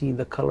do we see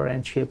the color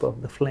and shape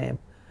of the flame?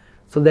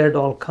 So that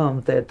all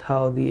comes that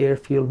how the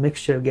air-fuel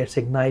mixture gets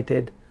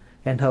ignited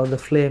and how the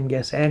flame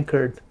gets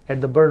anchored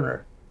at the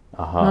burner.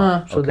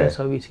 So that's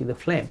how we see the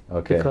flame.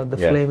 Okay. Because the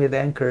flame is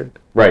anchored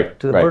to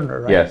the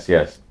burner, right? Yes,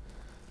 yes.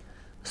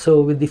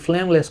 So with the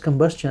flameless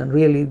combustion,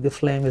 really the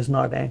flame is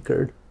not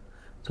anchored.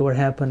 So what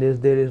happened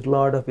is, there is a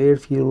lot of air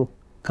fuel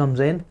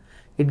comes in,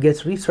 it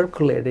gets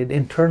recirculated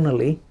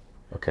internally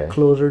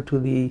closer to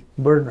the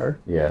burner,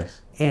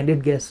 and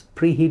it gets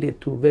preheated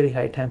to very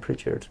high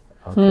temperatures.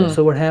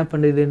 So what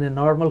happened is, in a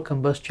normal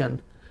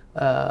combustion,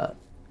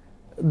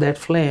 that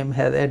flame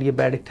has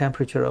adiabatic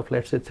temperature of,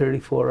 let's say,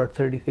 34 or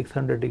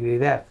 3600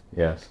 degrees F.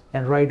 Yes.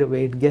 And right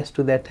away it gets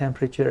to that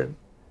temperature,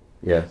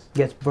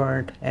 gets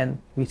burnt, and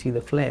we see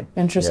the flame.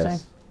 Interesting.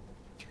 Yes.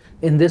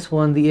 In this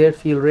one, the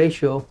air-fuel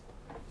ratio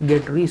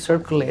gets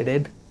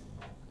recirculated,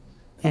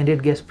 and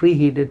it gets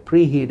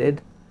preheated,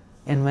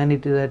 and when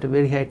it is at a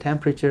very high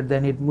temperature,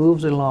 then it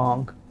moves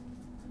along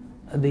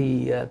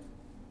the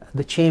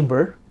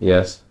chamber.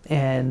 Yes.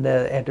 And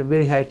at a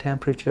very high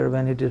temperature,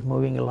 when it is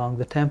moving along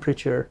the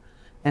temperature,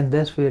 and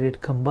that's where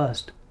it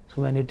combusts.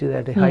 So when it is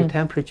at a high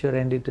temperature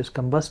and it is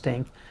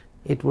combusting,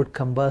 it would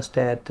combust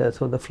at,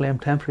 so the flame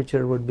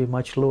temperature would be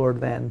much lower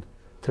than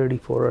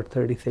 34 or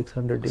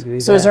 3600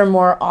 degrees. So is there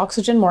more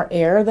oxygen, more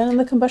air than in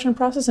the combustion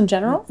process in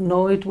general?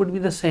 No, it would be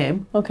the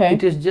same. Okay.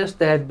 It is just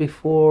that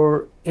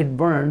before it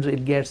burns,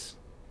 it gets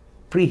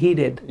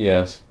preheated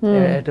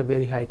at a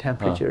very high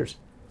temperatures.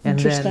 And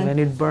then when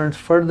it burns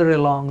further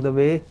along the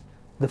way,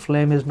 the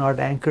flame is not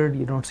anchored,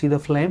 you don't see the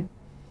flame.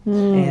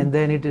 And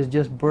then it is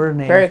just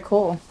burning. Very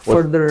cool.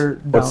 Further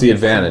down. What's the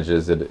advantage?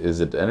 Is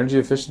it energy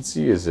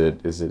efficiency? Is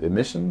it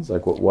emissions?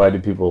 Like, why do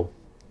people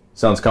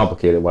sounds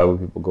complicated. Why would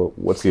people go?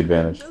 What's the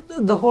advantage?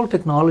 The whole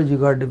technology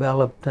got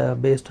developed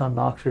based on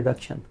NOx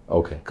reduction.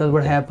 Okay. Because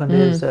what happened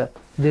is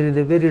there is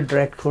a very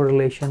direct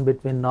correlation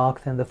between NOx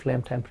and the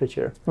flame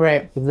temperature.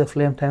 Right. If the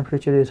flame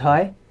temperature is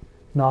high,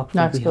 NOx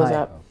will Knox be goes high.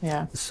 up.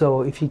 Yeah.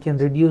 So if you can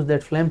reduce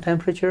that flame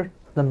temperature,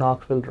 the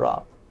NOx will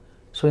drop.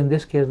 So in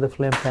this case, the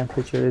flame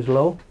temperature is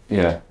low,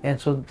 Yeah. and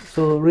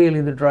so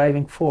really the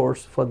driving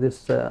force for this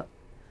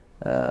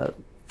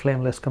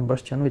flameless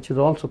combustion, which is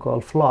also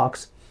called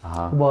FLOX,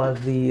 was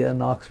the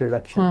NOx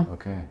reduction.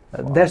 Okay.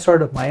 That's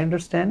sort of my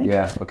understanding.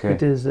 Yeah. Okay.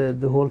 It is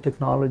the whole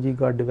technology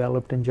got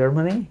developed in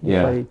Germany,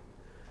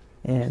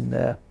 and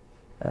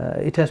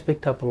it has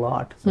picked up a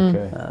lot.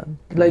 Okay.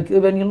 Like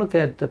when you look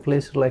at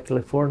places like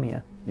California,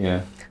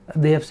 Yeah.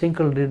 they have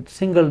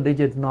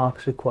single-digit NOx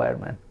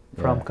requirement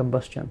from Yeah.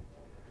 combustion.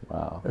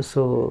 Wow.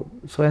 So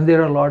and there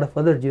are a lot of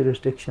other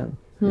jurisdictions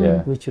Yeah.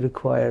 which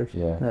require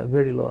Yeah.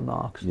 very low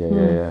NOx.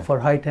 Yeah. For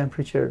high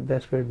temperature,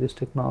 that's where this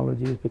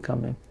technology is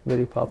becoming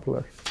very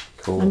popular.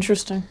 Cool.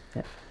 Interesting.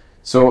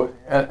 So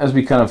as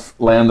we kind of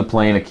land the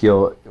plane, Akhil,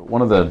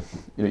 one of the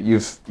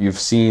you've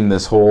seen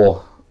this whole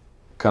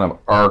kind of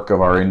arc of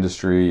our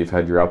industry. You've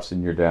had your ups and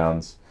your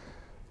downs.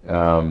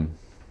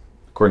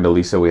 According to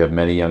Lisa, we have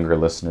many younger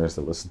listeners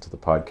that listen to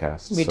the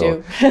podcast. We So, do.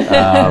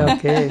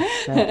 Okay.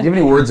 Do you have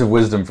any words of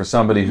wisdom for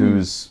somebody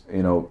who's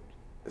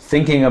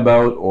thinking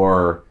about,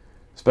 or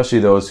especially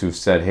those who've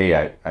said, "Hey,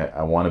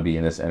 I want to be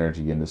in this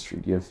energy industry"?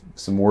 Do you have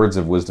some words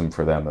of wisdom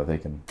for them that they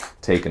can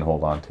take and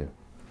hold on to?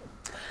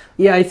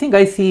 Yeah, I think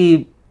I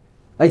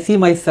see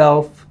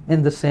myself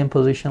in the same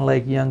position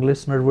like young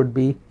listener would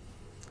be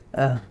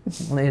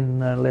in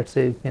let's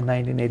say in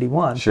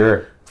 1981. Sure.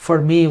 For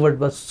me, what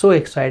was so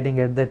exciting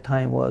at that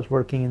time was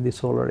working in the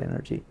solar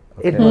energy.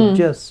 It Okay. was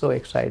just so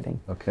exciting,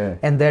 Okay.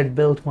 and that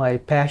built my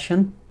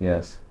passion.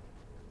 Yes.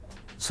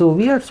 So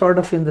we are sort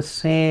of in the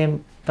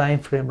same time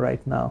frame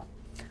right now,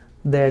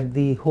 that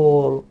the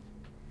whole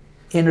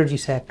energy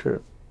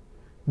sector,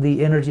 the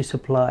energy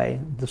supply,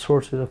 the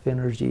sources of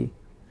energy,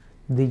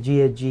 the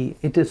GHG,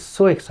 it is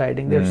so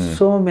exciting. There's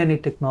so many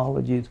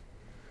technologies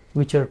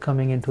which are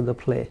coming into the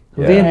play.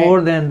 Yeah. Way Right. more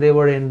than they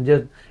were in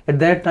just, at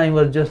that time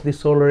was just the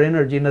solar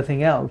energy,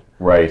 nothing else.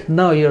 Right.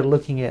 Now you're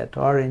looking at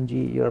RNG,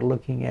 you're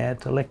looking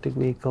at electric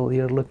vehicle,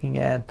 you're looking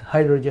at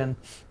hydrogen,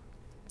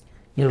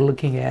 you're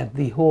looking at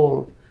the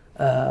whole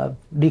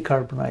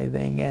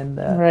decarbonizing and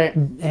Right.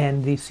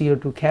 and the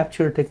CO2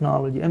 capture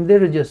technology. I mean,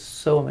 there are just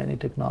so many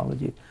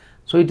technologies.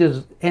 So it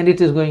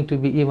is going to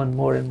be even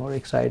more and more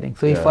exciting.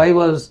 So if Yeah. I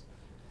was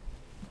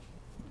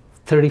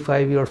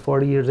 35 or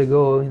 40 years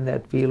ago in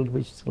that field,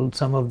 which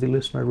some of the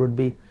listeners would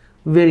be,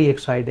 very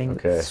exciting.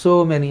 Okay.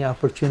 So many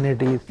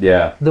opportunities.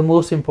 Yeah. The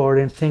most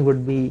important thing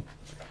would be,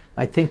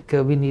 I think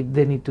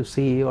they need to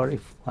see, or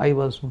if I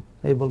was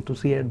able to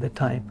see at the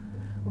time,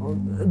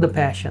 the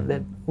passion.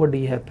 That what do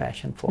you have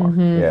passion for,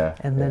 Yeah.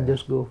 and then yeah.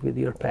 just go with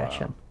your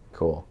passion.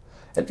 Cool.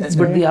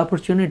 But the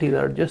opportunities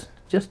are just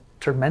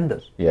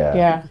tremendous. Yeah.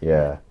 Yeah.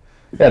 Yeah.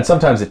 Yeah, and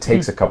sometimes it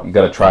takes a couple. You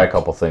got to try a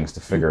couple things to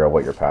figure out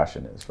what your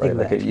passion is, right?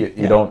 Exactly. Like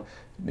you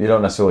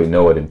don't necessarily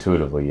know it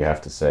intuitively. You have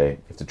to say, you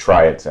have to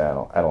try it. Say,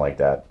 I don't like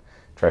that.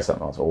 Try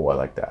something else. Oh, I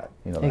like that.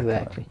 That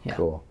Exactly, kinda- yeah.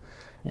 Cool.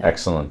 Yeah.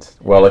 Excellent.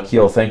 Well,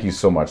 Akhil, thank you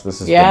so much. This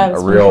has Yeah, been a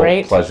it's been real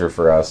great. pleasure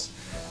for us.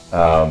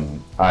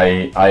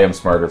 I am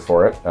smarter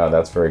for it.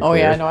 That's very clear. Oh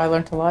yeah, no, I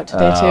learned a lot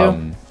today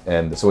too.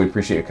 And so we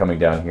appreciate you coming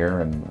down here,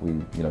 and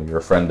you're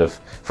a friend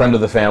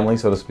of the family,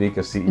 so to speak,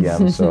 of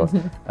CEM. So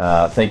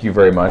thank you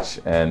very much,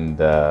 and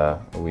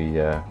we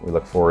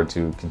look forward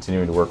to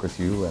continuing to work with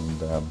you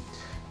and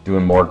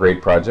doing more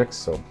great projects.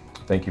 So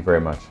thank you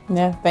very much.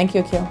 Yeah, thank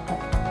you, Akil.